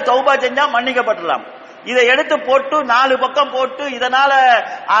இடையில அது தௌபா செஞ்சா மன்னிக்கப்படலாம். இதை எடுத்து போட்டு 4 பக்கம் போட்டு இதனால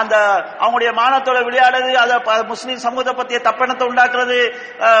அந்த அவங்களுடைய மானத்தோட விளையாடுறது, அத முஸ்லீம் சமூகத்தை பத்திய தப்பெண்ணத்தை உண்டாக்குறது,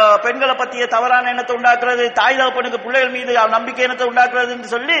 பெண்களை பத்திய தவறான எண்ணத்தை உண்டாக்குறது, தாய் தகப்பனுக்கு பிள்ளைகள் மீது நம்பிக்கை எண்ணத்தை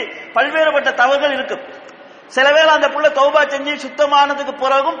உண்டாக்குறதுன்னு சொல்லி பல்வேறுபட்ட தவறுகள் இருக்கு. சில வேளை அந்த புள்ள தௌபா செஞ்சு சுத்தமானதுக்கு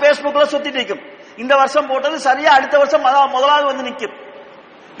பிறகும் பேஸ்புக்ல சுத்திட்டு நிற்கும். இந்த வருஷம் போட்டது சரியா அடுத்த வருஷம் முதலாவது வந்து நிற்கும்.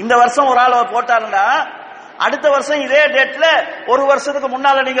 இந்த வருஷம் ஒரு ஆள் போட்டாருன்னா அடுத்த வருஷம் இதே டேட்ல ஒரு வருஷத்துக்கு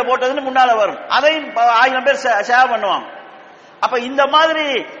முன்னால நீங்க போட்டதுன்னு முன்னால வரும். அதையும் 1000 பேர் ஷேர் பண்ணுவாங்க. அப்ப இந்த மாதிரி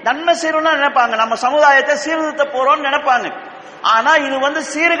நன்மை செய்யணும்னு நினைப்பாங்க, நம்ம சமுதாயத்தை சீர்திருத்த போறோம்னு நினைப்பாங்க. ஆனா இது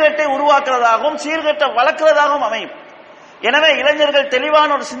சீர்கேட்டை உருவாக்குறதாகவும் சீர்கேட்டை வளர்க்கிறதாகவும் அமையும். எனவே இளைஞர்கள்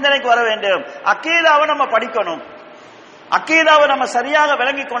தெளிவான ஒரு சிந்தனைக்கு வர வேண்டும். அக்கீதாவை நம்ம படிக்கணும். அக்கீதாவை நம்ம சரியாக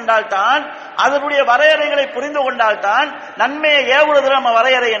விளங்கி கொண்டால்தான், அதனுடைய வரையறைகளை புரிந்து கொண்டால்தான், நன்மையை ஏவுறதுல நம்ம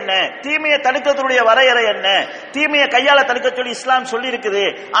வரையறை என்ன, தீமையை தடுக்கிறதுடைய வரையறை என்ன, தீமையை கையால தடுக்க சொல்லி இஸ்லாம் சொல்லி இருக்குது.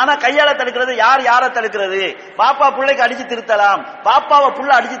 ஆனா கையால தடுக்கிறது யாரை தடுக்கிறது? பாப்பா பிள்ளைக்கு அடிச்சு திருத்தலாம், பாப்பாவை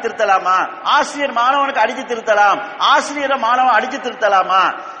புள்ள அடிச்சு திருத்தலாமா? ஆசிரியர் மாணவனுக்கு அடிச்சு திருத்தலாம், ஆசிரியரை மாணவன் அடிச்சு திருத்தலாமா?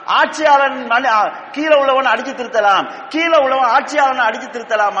 ஆட்சியாளன் கீழே உள்ளவன் அடிச்சு திருத்தலாம், கீழே உள்ளவன் ஆட்சியாளன் அடிச்சு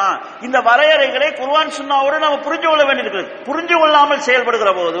திருத்தலாமா? இந்த வரையறைகளை குர்ஆன் சுன்னாவோடு நம்ம புரிஞ்சு கொள்ள வேண்டியிருக்கிறது. புரிஞ்சு கொள்ளாமல் செயல்படுகிற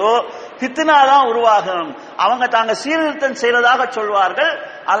போது ஃபித்னா தான் உருவாகும். அவங்க தாங்க சீர்திருத்தம் செய்யறதாக சொல்வார்கள்.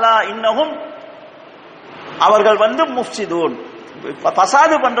 அல்லா இன்னஹும் அவர்கள் முஃப்சிதூன்,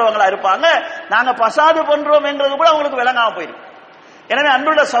 பசாது பண்றவங்களா இருப்பாங்க. நாங்க பசாது பண்றோம் என்றது கூட அவங்களுக்கு விளங்காம போயிடும். எனவே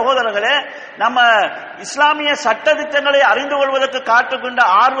அன்புள்ள சகோதரர்களே, நம்ம இஸ்லாமிய சட்ட திட்டங்களை அறிந்து கொள்வதற்கு காட்டுகின்ற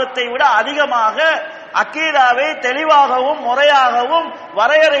ஆர்வத்தை விட அதிகமாக அக்கீதாவை தெளிவாகவும் முறையாகவும்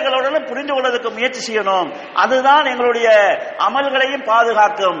வரையறைகளுடன் புரிந்து கொள்வதற்கு முயற்சி செய்யணும். அதுதான் எங்களுடைய அமல்களையும்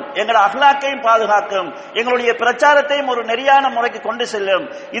பாதுகாக்கும், எங்களுடைய அஹ்லாக்கையும் பாதுகாக்கும், எங்களுடைய பிரச்சாரத்தையும் ஒரு நெறியான முறைக்கு கொண்டு செல்லும்.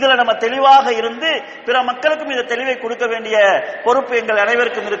 இதுல நம்ம தெளிவாக இருந்து பிற மக்களுக்கும் இந்த தெளிவை கொடுக்க வேண்டிய பொறுப்பு எங்கள்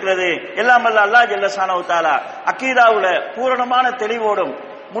அனைவருக்கும் இருக்கிறது. எல்லாம் வல்ல அல்லாஹ் ஜல்ல ஷானஹு தஆலா அக்கீதாவுல பூரணமான தெளிவோடும்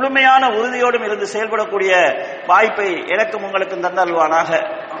முழுமையான உறுதியோடும் இருந்து செயல்படக்கூடிய வாய்ப்பை எனக்கும் உங்களுக்கும் தந்தல்வானாக.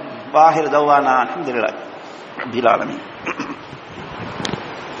 வாஹிர் தவானா அல்ஹம்துலில்லாஹி ரப்பில் ஆலமீன்.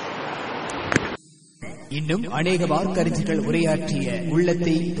 இன்னும் அநேக வாக்கறிஞர்கள் உரையாற்றிய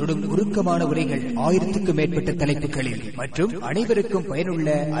உள்ளத்தை தொடும் உருக்கமான உரைகள் 1000க்கும் மேற்பட்ட தலைப்புகளில் மற்றும் அனைவருக்கும்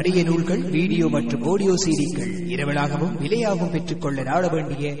பயனுள்ள அரிய நூல்கள், வீடியோ மற்றும் ஆடியோ சீடிக்கள் இரவலாகவும் விலையாகவும் பெற்றுக்கொள்ள நாட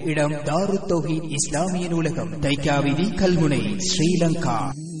வேண்டிய இடம் தாருத் தௌஹீத் இஸ்லாமிய நூலகம், தைக்காவிதி, கல்முனை, ஸ்ரீலங்கா.